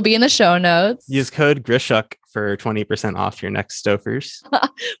 Link will be in the show notes. Use code Grishuk for 20% off your next Stofers.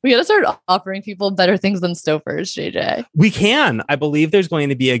 We got to start offering people better things than Stofers, JJ. We can. I believe there's going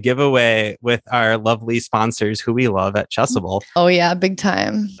to be a giveaway with our lovely sponsors who we love at Chessable. Oh yeah, big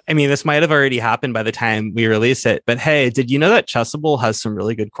time. I mean, this might have already happened by the time we release it, but hey, did you know that Chessable has some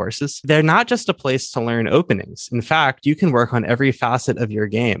really good courses? They're not just a place to learn openings. In fact, you can work on every facet of your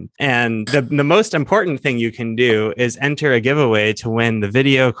game. And the most important thing you can do is enter a giveaway to win the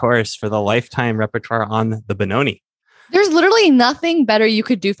video course for the lifetime repertoire on the Benoni. There's literally nothing better you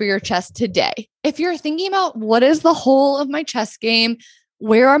could do for your chess today. If you're thinking about what is the whole of my chess game,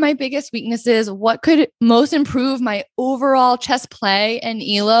 where are my biggest weaknesses, what could most improve my overall chess play and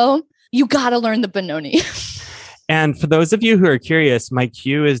ELO, you got to learn the Benoni. And for those of you who are curious, my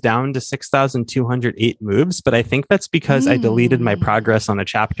queue is down to 6,208 moves, but I think that's because I deleted my progress on a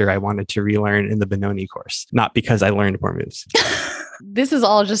chapter I wanted to relearn in the Benoni course, not because I learned more moves. This is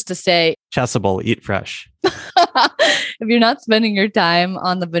all just to say, Chessable, eat fresh. If you're not spending your time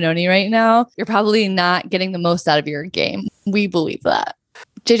on the Benoni right now, you're probably not getting the most out of your game. We believe that.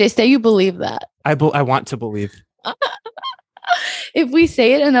 JJ, say you believe that. I want to believe. If we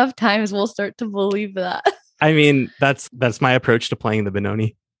say it enough times, we'll start to believe that. I mean, that's my approach to playing the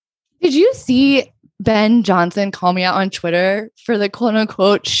Benoni. Did you see Ben Johnson call me out on Twitter for the quote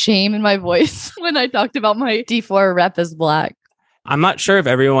unquote shame in my voice when I talked about my D4 rep as black? I'm not sure if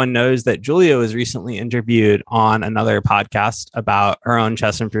everyone knows that Julia was recently interviewed on another podcast about her own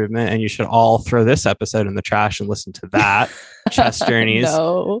chess improvement, and you should all throw this episode in the trash and listen to that. Chess Journeys.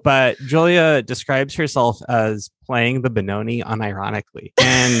 No. But Julia describes herself as playing the Benoni unironically.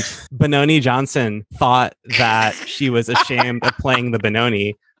 And Benoni Johnson thought that she was ashamed of playing the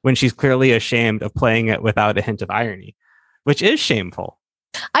Benoni when she's clearly ashamed of playing it without a hint of irony, which is shameful.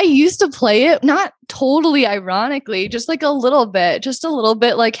 I used to play it, not totally ironically, just like a little bit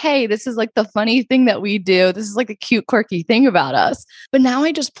like, hey, this is like the funny thing that we do. This is like a cute, quirky thing about us. But now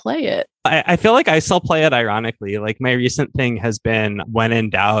I just play it. I feel like I still play it ironically. Like my recent thing has been, when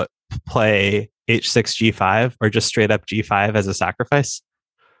in doubt, play h6 g5 or just straight up g5 as a sacrifice.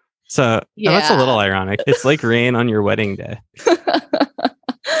 So that's a little ironic. It's like rain on your wedding day.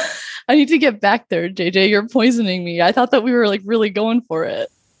 I need to get back there, JJ. You're poisoning me. I thought that we were like really going for it.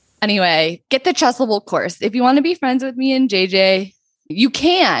 Anyway, get the Chessable course. If you want to be friends with me and JJ, you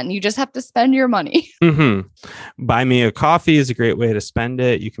can. You just have to spend your money. Buy me a coffee is a great way to spend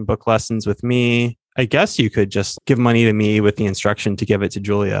it. You can book lessons with me. I guess you could just give money to me with the instruction to give it to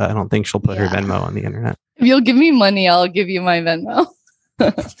Julia. I don't think she'll put her Venmo on the internet. If you'll give me money, I'll give you my Venmo.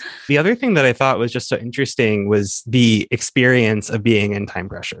 The other thing that I thought was just so interesting was the experience of being in time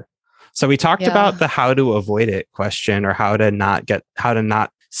pressure. So we talked about the how to avoid it question, or how to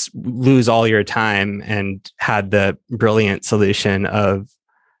not lose all your time, and had the brilliant solution of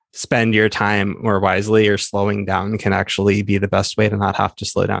spend your time more wisely, or slowing down can actually be the best way to not have to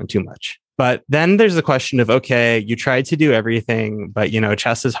slow down too much. But then there's the question of, okay, you tried to do everything, but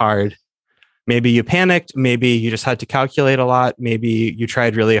chess is hard. Maybe you panicked. Maybe you just had to calculate a lot. Maybe you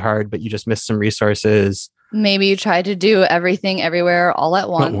tried really hard, but you just missed some resources. Maybe you tried to do everything everywhere all at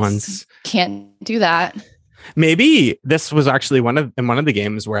once. Can't do that. Maybe this was actually in one of the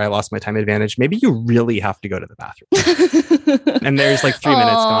games where I lost my time advantage. Maybe you really have to go to the bathroom. And there's like 3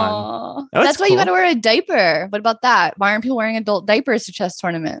 minutes gone. That's why you got to wear a diaper. What about that? Why aren't people wearing adult diapers to chess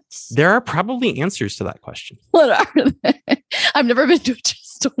tournaments? There are probably answers to that question. What are they? I've never been to a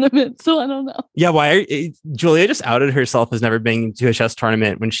chess tournament, so I don't know. Yeah, Julia just outed herself as never being to a chess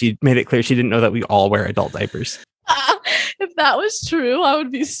tournament when she made it clear she didn't know that we all wear adult diapers. If that was true, I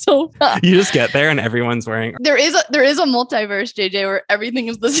would be so mad. You just get there and everyone's wearing. There is a multiverse, JJ, where everything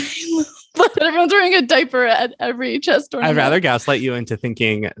is the same, but everyone's wearing a diaper at every chess tournament. I'd rather gaslight you into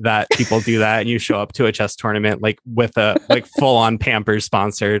thinking that people do that, and you show up to a chess tournament like with a full on Pampers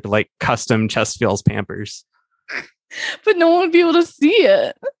sponsored, like custom chess feels Pampers. But no one would be able to see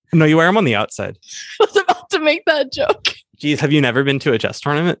it. No, you wear them on the outside. I was about to make that joke. Geez, have you never been to a chess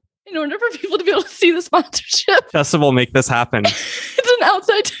tournament? In order for people to be able to see the sponsorship. Festival, make this happen. It's an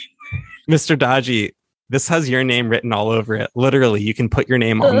outside diaper. Mr. Dodgy, this has your name written all over it. Literally, you can put your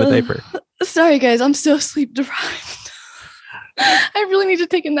name on the diaper. Sorry, guys. I'm so sleep deprived. I really need to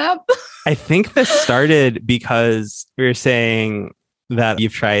take a nap. I think this started because we were saying that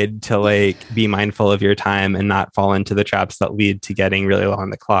you've tried to be mindful of your time and not fall into the traps that lead to getting really low on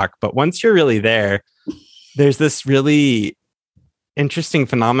the clock. But once you're really there's this really interesting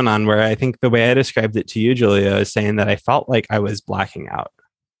phenomenon where I think the way I described it to you, Julia, is saying that I felt like I was blacking out.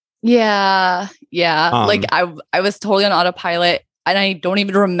 Yeah. I was totally on autopilot, and I don't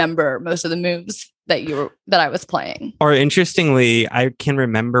even remember most of the moves that I was playing. Or interestingly, I can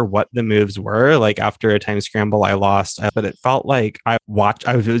remember what the moves were. Like after a time scramble, I lost, but it felt like I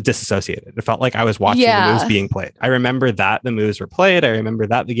was disassociated. It felt like I was watching the moves being played. I remember that the moves were played. I remember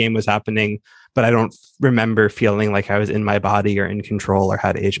that the game was happening, but I don't remember feeling like I was in my body or in control or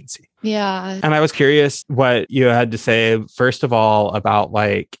had agency. Yeah. And I was curious what you had to say, first of all, about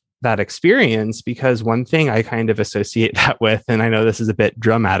that experience, because one thing I kind of associate that with, and I know this is a bit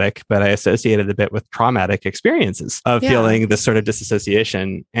dramatic, but I associated a bit with traumatic experiences of feeling this sort of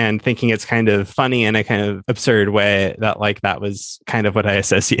disassociation and thinking it's kind of funny in a kind of absurd way that that was kind of what I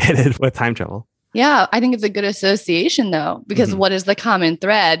associated with time travel. Yeah, I think it's a good association though, because what is the common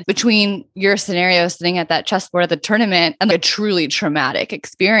thread between your scenario sitting at that chessboard at the tournament and a truly traumatic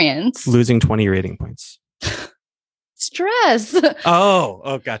experience? Losing 20 rating points. Stress.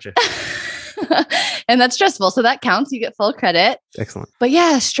 Oh, gotcha. And that's stressful. So that counts. You get full credit. Excellent. But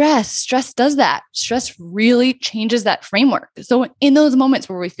yeah, stress does that. Stress really changes that framework. So in those moments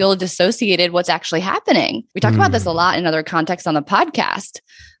where we feel dissociated, what's actually happening? We talk about this a lot in other contexts on the podcast,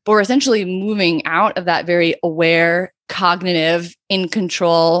 but we're essentially moving out of that very aware, cognitive, in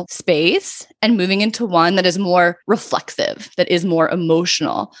control space and moving into one that is more reflexive, that is more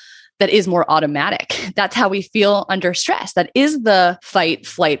emotional, that is more automatic. That's how we feel under stress. That is the fight,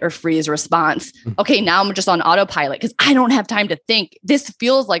 flight, or freeze response. Okay, now I'm just on autopilot because I don't have time to think. This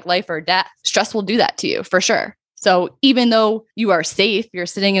feels like life or death. Stress will do that to you for sure. So even though you are safe, you're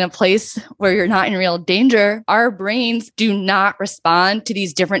sitting in a place where you're not in real danger, our brains do not respond to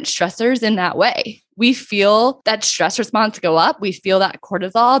these different stressors in that way. We feel that stress response go up. We feel that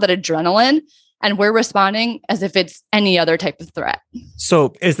cortisol, that adrenaline, and we're responding as if it's any other type of threat.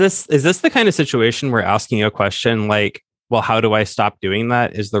 So is this the kind of situation where asking a question like, well, how do I stop doing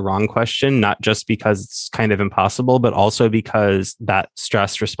that is the wrong question, not just because it's kind of impossible, but also because that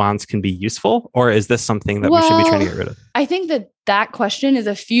stress response can be useful? Or is this something that we should be trying to get rid of? I think that question is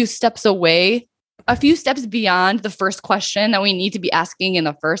a few steps away, a few steps beyond the first question that we need to be asking in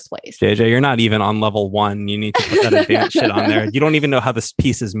the first place. JJ, you're not even on level 1. You need to put that advanced shit on there. You don't even know how the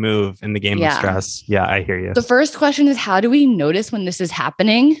pieces move in the game of stress. Yeah, I hear you. The first question is, how do we notice when this is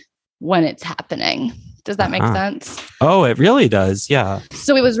happening when it's happening? Does that make sense? Oh, it really does. Yeah.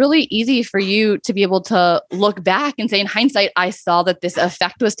 So it was really easy for you to be able to look back and say, in hindsight, I saw that this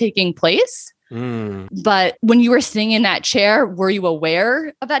effect was taking place. But when you were sitting in that chair, were you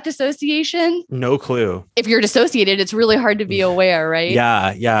aware of that dissociation? No clue. If you're dissociated, it's really hard to be aware, right?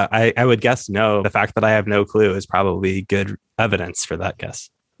 Yeah. I would guess no. The fact that I have no clue is probably good evidence for that guess.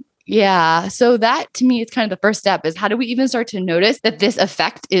 Yeah. So that to me is kind of the first step is how do we even start to notice that this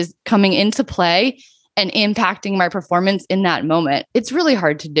effect is coming into play and impacting my performance in that moment? It's really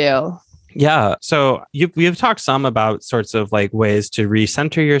hard to do. Yeah. So we've talked some about sorts of like ways to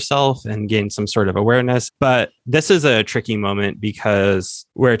recenter yourself and gain some sort of awareness. But this is a tricky moment because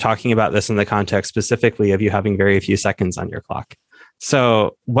we're talking about this in the context specifically of you having very few seconds on your clock.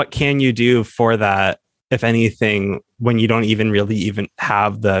 So what can you do for that, if anything, when you don't even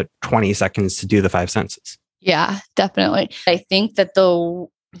have the 20 seconds to do the 5 senses? Yeah, definitely. I think that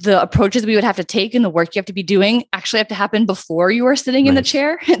the approaches we would have to take and the work you have to be doing actually have to happen before you are sitting in the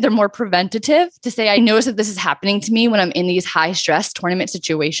chair. They're more preventative to say, I notice that this is happening to me when I'm in these high stress tournament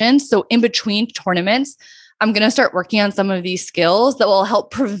situations. So in between tournaments, I'm going to start working on some of these skills that will help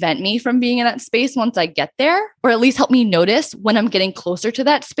prevent me from being in that space once I get there, or at least help me notice when I'm getting closer to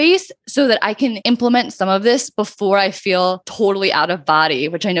that space so that I can implement some of this before I feel totally out of body,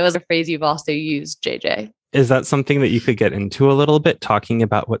 which I know is a phrase you've also used, JJ. Is that something that you could get into a little bit, talking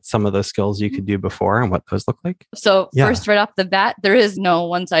about what some of the skills you could do before and what those look like? So first, right off the bat, there is no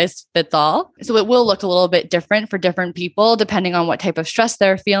one size fits all. So it will look a little bit different for different people, depending on what type of stress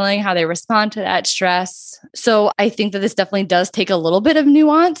they're feeling, how they respond to that stress. So I think that this definitely does take a little bit of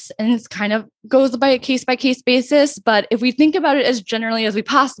nuance and it's kind of goes by by case basis. But if we think about it as generally as we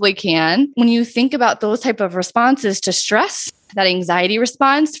possibly can, when you think about those type of responses to stress, that anxiety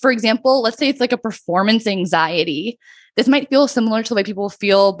response, for example, let's say it's like a performance anxiety. This might feel similar to the way people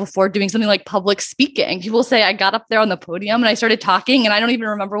feel before doing something like public speaking. People say, I got up there on the podium and I started talking and I don't even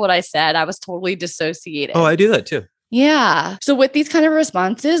remember what I said. I was totally dissociated. Oh, I do that too. Yeah. So with these kind of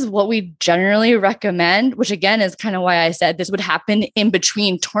responses, what we generally recommend, which again is kind of why I said this would happen in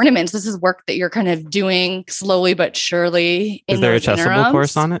between tournaments. This is work that you're kind of doing slowly but surely. Is there a testable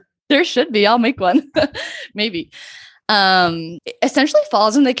course on it? There should be. I'll make one. Maybe. Essentially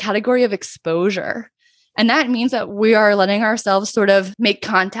falls in the category of exposure. And that means that we are letting ourselves sort of make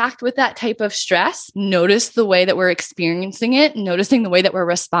contact with that type of stress, notice the way that we're experiencing it, noticing the way that we're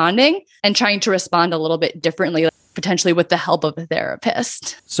responding, and trying to respond a little bit differently, potentially with the help of a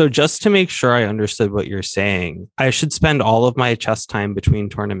therapist. So just to make sure I understood what you're saying, I should spend all of my chess time between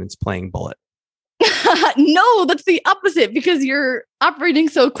tournaments playing Bullet. No, that's the opposite because you're operating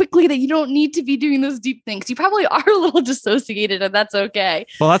so quickly that you don't need to be doing those deep things. You probably are a little dissociated and that's okay.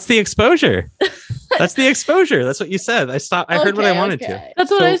 Well, that's the exposure. That's the exposure. That's what you said. I heard what I wanted to.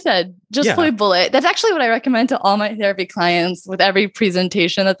 That's what I said. Just play Bullet. That's actually what I recommend to all my therapy clients with every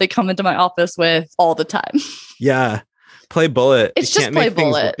presentation that they come into my office with all the time. Yeah. Play Bullet. It's just play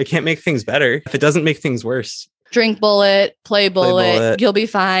Bullet. It can't make things better if it doesn't make things worse. Drink Bullet, play Bullet. You'll be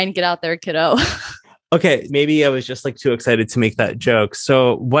fine. Get out there, kiddo. Okay, maybe I was just like too excited to make that joke.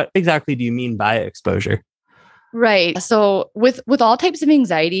 So what exactly do you mean by exposure? Right. So with all types of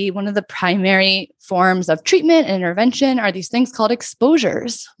anxiety, one of the primary forms of treatment and intervention are these things called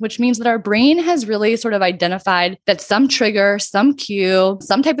exposures, which means that our brain has really sort of identified that some trigger, some cue,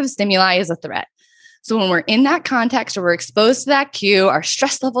 some type of stimuli is a threat. So when we're in that context or we're exposed to that cue, our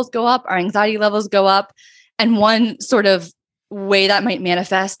stress levels go up, our anxiety levels go up. And one sort of way that might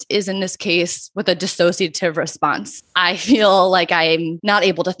manifest is in this case with a dissociative response. I feel like I'm not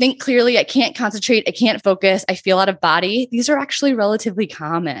able to think clearly. I can't concentrate. I can't focus. I feel out of body. These are actually relatively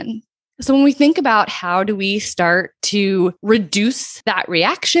common. So when we think about how do we start to reduce that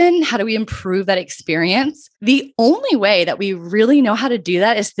reaction, how do we improve that experience? The only way that we really know how to do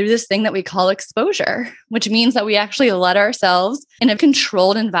that is through this thing that we call exposure, which means that we actually let ourselves in a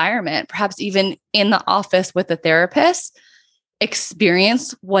controlled environment, perhaps even in the office with a therapist,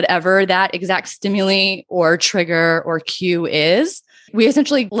 experience whatever that exact stimuli or trigger or cue is. We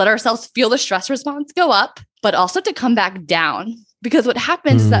essentially let ourselves feel the stress response go up, but also to come back down. Because what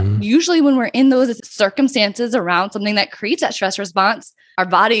happens is that usually when we're in those circumstances around something that creates that stress response, our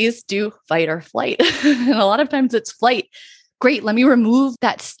bodies do fight or flight. And a lot of times it's flight. Great, let me remove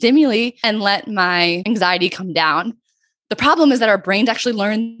that stimuli and let my anxiety come down. The problem is that our brains actually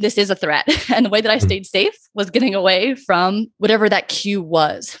learn this is a threat. And the way that I stayed safe was getting away from whatever that cue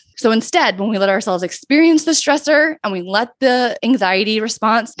was. So instead, when we let ourselves experience the stressor and we let the anxiety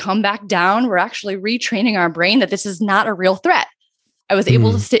response come back down, we're actually retraining our brain that this is not a real threat. I was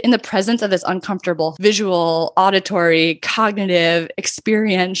able to sit in the presence of this uncomfortable visual, auditory, cognitive,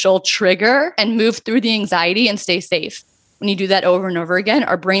 experiential trigger and move through the anxiety and stay safe. When you do that over and over again,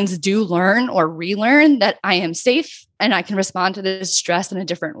 our brains do learn or relearn that I am safe and I can respond to this stress in a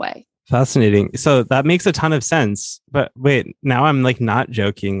different way. Fascinating. So that makes a ton of sense. But wait, now I'm like not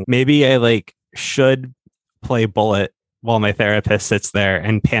joking. Maybe I like should play Bullet while my therapist sits there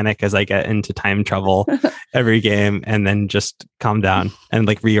and panic as I get into time trouble every game, and then just calm down and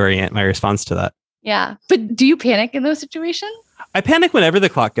like reorient my response to that. Yeah. But do you panic in those situations? I panic whenever the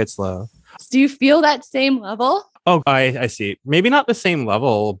clock gets low. Do you feel that same level? Oh, I see. Maybe not the same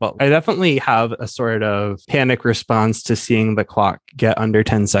level, but I definitely have a sort of panic response to seeing the clock get under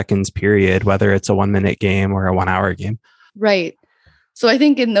 10 seconds period, whether it's a 1 minute game or a 1 hour game. Right. So I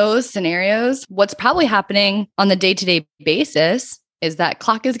think in those scenarios, what's probably happening on the day-to-day basis is that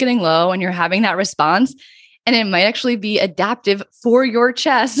clock is getting low and you're having that response, and it might actually be adaptive for your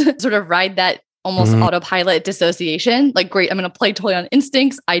chess, sort of ride that almost autopilot dissociation. Like, great, I'm going to play totally on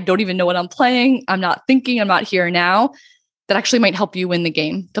instincts. I don't even know what I'm playing. I'm not thinking. I'm not here now. That actually might help you win the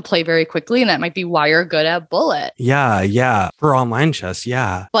game to play very quickly. And that might be why you're good at bullet. Yeah. For online chess.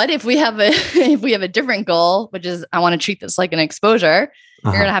 Yeah. But if we have a different goal, which is I want to treat this like an exposure,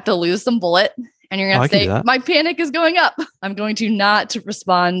 you're going to have to lose some bullet, and you're going to say, my panic is going up. I'm going to not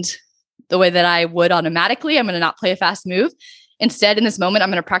respond the way that I would automatically. I'm going to not play a fast move. Instead, in this moment, I'm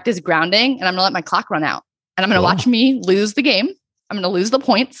going to practice grounding, and I'm going to let my clock run out, and I'm going to watch me lose the game. I'm going to lose the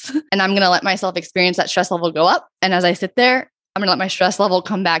points, and I'm going to let myself experience that stress level go up. And as I sit there, I'm going to let my stress level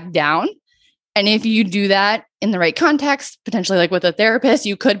come back down. And if you do that in the right context, potentially like with a therapist,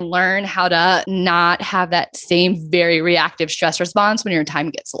 you could learn how to not have that same very reactive stress response when your time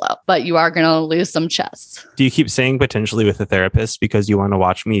gets low, but you are going to lose some chess. Do you keep saying potentially with a therapist because you want to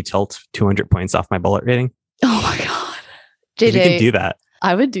watch me tilt 200 points off my bullet rating? Oh my God. JJ, you can do that.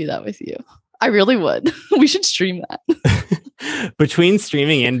 I would do that with you. I really would. We should stream that. Between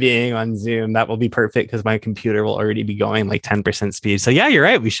streaming and being on Zoom, that will be perfect because my computer will already be going like 10% speed. So yeah, you're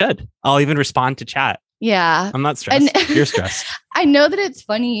right. We should. I'll even respond to chat. Yeah. I'm not stressed. You're stressed. I know that it's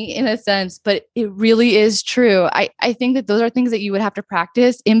funny in a sense, but it really is true. I think that those are things that you would have to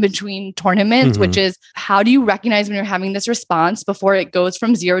practice in between tournaments, which is how do you recognize when you're having this response before it goes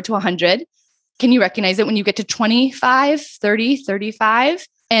from 0 to 100? Can you recognize it when you get to 25, 30, 35?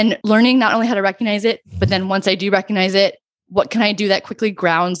 And learning not only how to recognize it, but then once I do recognize it, what can I do that quickly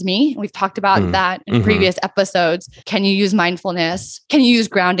grounds me? We've talked about that in previous episodes. Can you use mindfulness? Can you use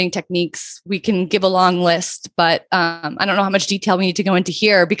grounding techniques? We can give a long list, but I don't know how much detail we need to go into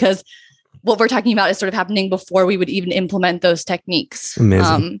here because what we're talking about is sort of happening before we would even implement those techniques.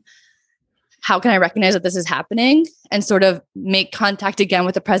 Amazing. How can I recognize that this is happening and sort of make contact again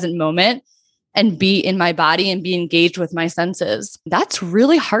with the present moment and be in my body and be engaged with my senses? That's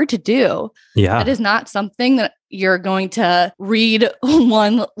really hard to do. Yeah. That is not something that you're going to read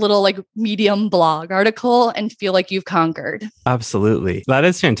one little like Medium blog article and feel like you've conquered. Absolutely. That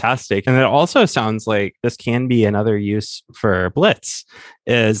is fantastic. And it also sounds like this can be another use for Blitz,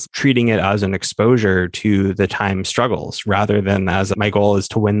 is treating it as an exposure to the time struggles rather than as my goal is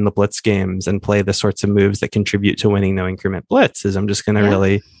to win the Blitz games and play the sorts of moves that contribute to winning no increment Blitz. Is I'm just going to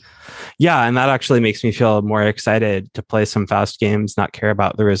really... Yeah, and that actually makes me feel more excited to play some fast games, not care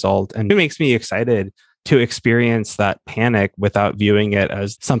about the result. And it makes me excited to experience that panic without viewing it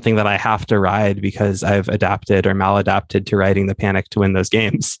as something that I have to ride because I've adapted or maladapted to riding the panic to win those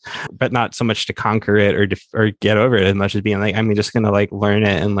games, but not so much to conquer it or get over it as much as being like, I'm just going to like learn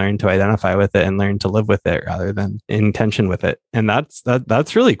it and learn to identify with it and learn to live with it rather than in tension with it. And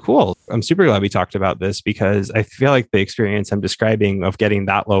that's really cool. I'm super glad we talked about this because I feel like the experience I'm describing of getting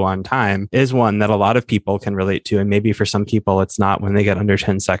that low on time is one that a lot of people can relate to. And maybe for some people, it's not when they get under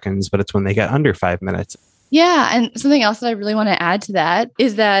 10 seconds, but it's when they get under 5 minutes. Yeah. And something else that I really want to add to that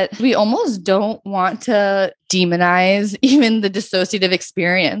is that we almost don't want to demonize even the dissociative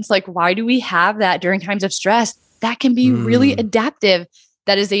experience. Like, why do we have that during times of stress? That can be really adaptive.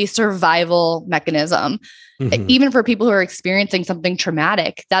 That is a survival mechanism. Even for people who are experiencing something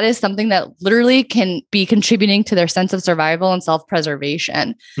traumatic, that is something that literally can be contributing to their sense of survival and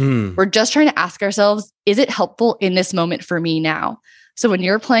self-preservation. We're just trying to ask ourselves, is it helpful in this moment for me now? So when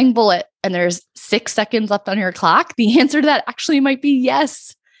you're playing bullet and there's 6 seconds left on your clock, the answer to that actually might be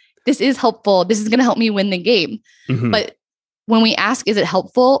yes. This is helpful. This is going to help me win the game. But when we ask, is it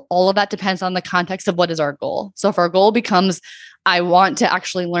helpful? All of that depends on the context of what is our goal. So if our goal becomes, I want to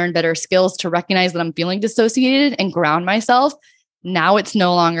actually learn better skills to recognize that I'm feeling dissociated and ground myself, now it's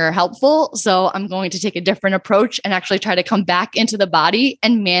no longer helpful. So I'm going to take a different approach and actually try to come back into the body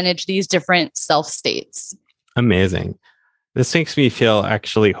and manage these different self states. Amazing. This makes me feel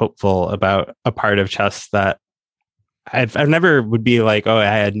actually hopeful about a part of chess that I've never would be like, oh, I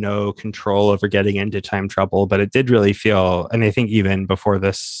had no control over getting into time trouble, but it did really feel, and I think even before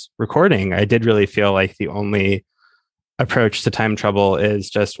this recording, I did really feel like the only approach to time trouble is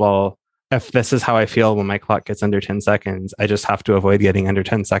just, well, if this is how I feel when my clock gets under 10 seconds, I just have to avoid getting under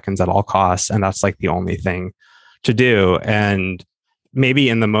 10 seconds at all costs. And that's like the only thing to do. And maybe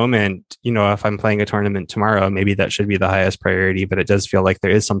in the moment, if I'm playing a tournament tomorrow, maybe that should be the highest priority, but it does feel like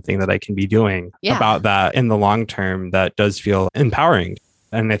there is something that I can be doing about that in the long term that does feel empowering.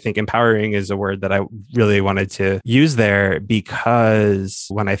 And I think empowering is a word that I really wanted to use there, because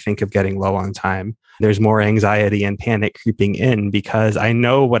when I think of getting low on time, there's more anxiety and panic creeping in, because I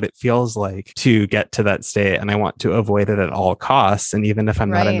know what it feels like to get to that state and I want to avoid it at all costs. And even if I'm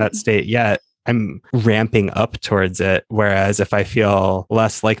not in that state yet, I'm ramping up towards it. Whereas if I feel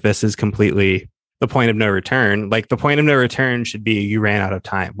less like this is completely the point of no return, like the point of no return should be you ran out of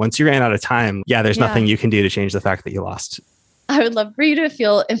time. Once you ran out of time, there's nothing you can do to change the fact that you lost. I would love for you to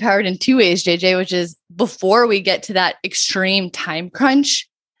feel empowered in 2 ways, JJ, which is before we get to that extreme time crunch,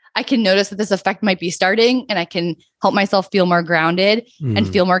 I can notice that this effect might be starting, and I can help myself feel more grounded and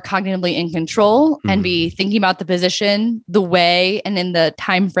feel more cognitively in control and be thinking about the position, the way, and in the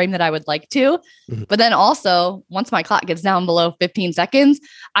time frame that I would like to. But then also, once my clock gets down below 15 seconds,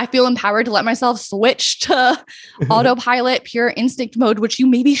 I feel empowered to let myself switch to autopilot, pure instinct mode, which you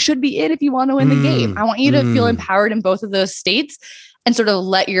maybe should be in if you want to win the game. I want you to feel empowered in both of those states and sort of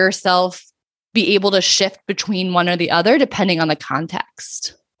let yourself be able to shift between one or the other depending on the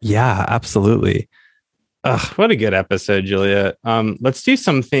context. Yeah, absolutely. What a good episode, Julia. Let's do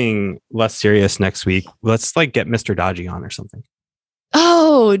something less serious next week. Let's get Mr. Dodgy on or something.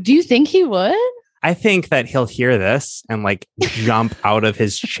 Oh, do you think he would? I think that he'll hear this and jump out of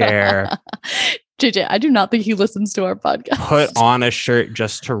his chair. JJ, I do not think he listens to our podcast. Put on a shirt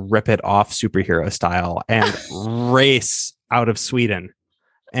just to rip it off superhero style and race out of Sweden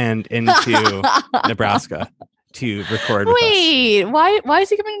and into Nebraska to record with us. Why is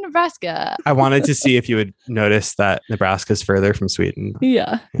he coming to Nebraska? I wanted to see if you would notice that Nebraska's further from Sweden.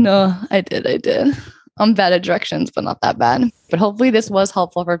 Yeah. No, I did. I'm bad at directions, but not that bad. But hopefully this was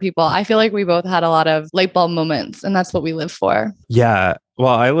helpful for people. I feel like we both had a lot of light bulb moments, and that's what we live for. Yeah.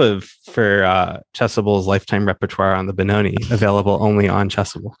 Well, I live for Chessable's lifetime repertoire on the Benoni, available only on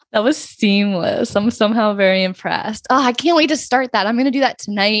Chessable. That was seamless. I'm somehow very impressed. Oh, I can't wait to start that. I'm going to do that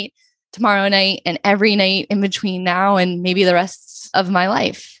tonight, tomorrow night, and every night in between now and maybe the rest of my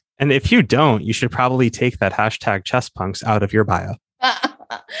life. And if you don't, you should probably take that hashtag chesspunks out of your bio.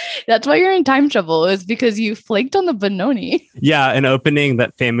 That's why you're in time trouble, is because you flaked on the Benoni. Yeah, an opening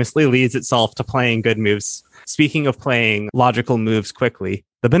that famously leads itself to playing good moves. Speaking of playing logical moves quickly,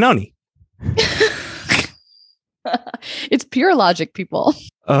 the Benoni. It's pure logic, people.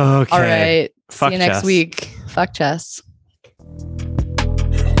 Okay. All right. Fuck See you next chess. week. Fuck chess.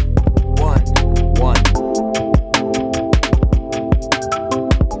 One.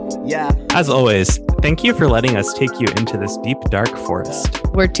 Yeah. As always, thank you for letting us take you into this deep, dark forest.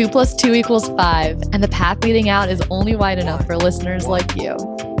 Where 2 + 2 = 5, and the path leading out is only wide enough for listeners like you.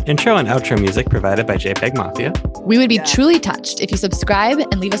 Intro and outro music provided by JPEG Mafia. We would be truly touched if you subscribe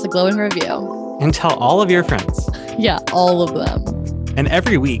and leave us a glowing review. And tell all of your friends. Yeah, all of them. And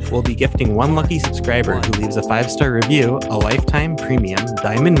every week, we'll be gifting one lucky subscriber who leaves a 5-star review a lifetime premium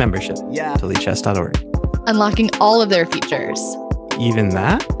diamond membership to LeechChess.org. Unlocking all of their features. Even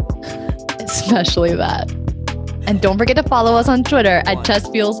that? Especially that. And don't forget to follow us on Twitter at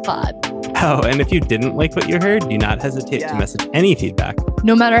ChessFeelsPod. Oh, and if you didn't like what you heard, do not hesitate to message any feedback,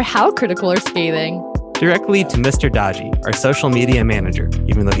 no matter how critical or scathing, directly to Mr. Dodgy, our social media manager,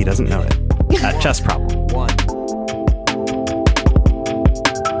 even though he doesn't know it, at Chess Problem.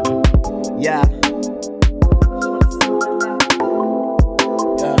 Yeah.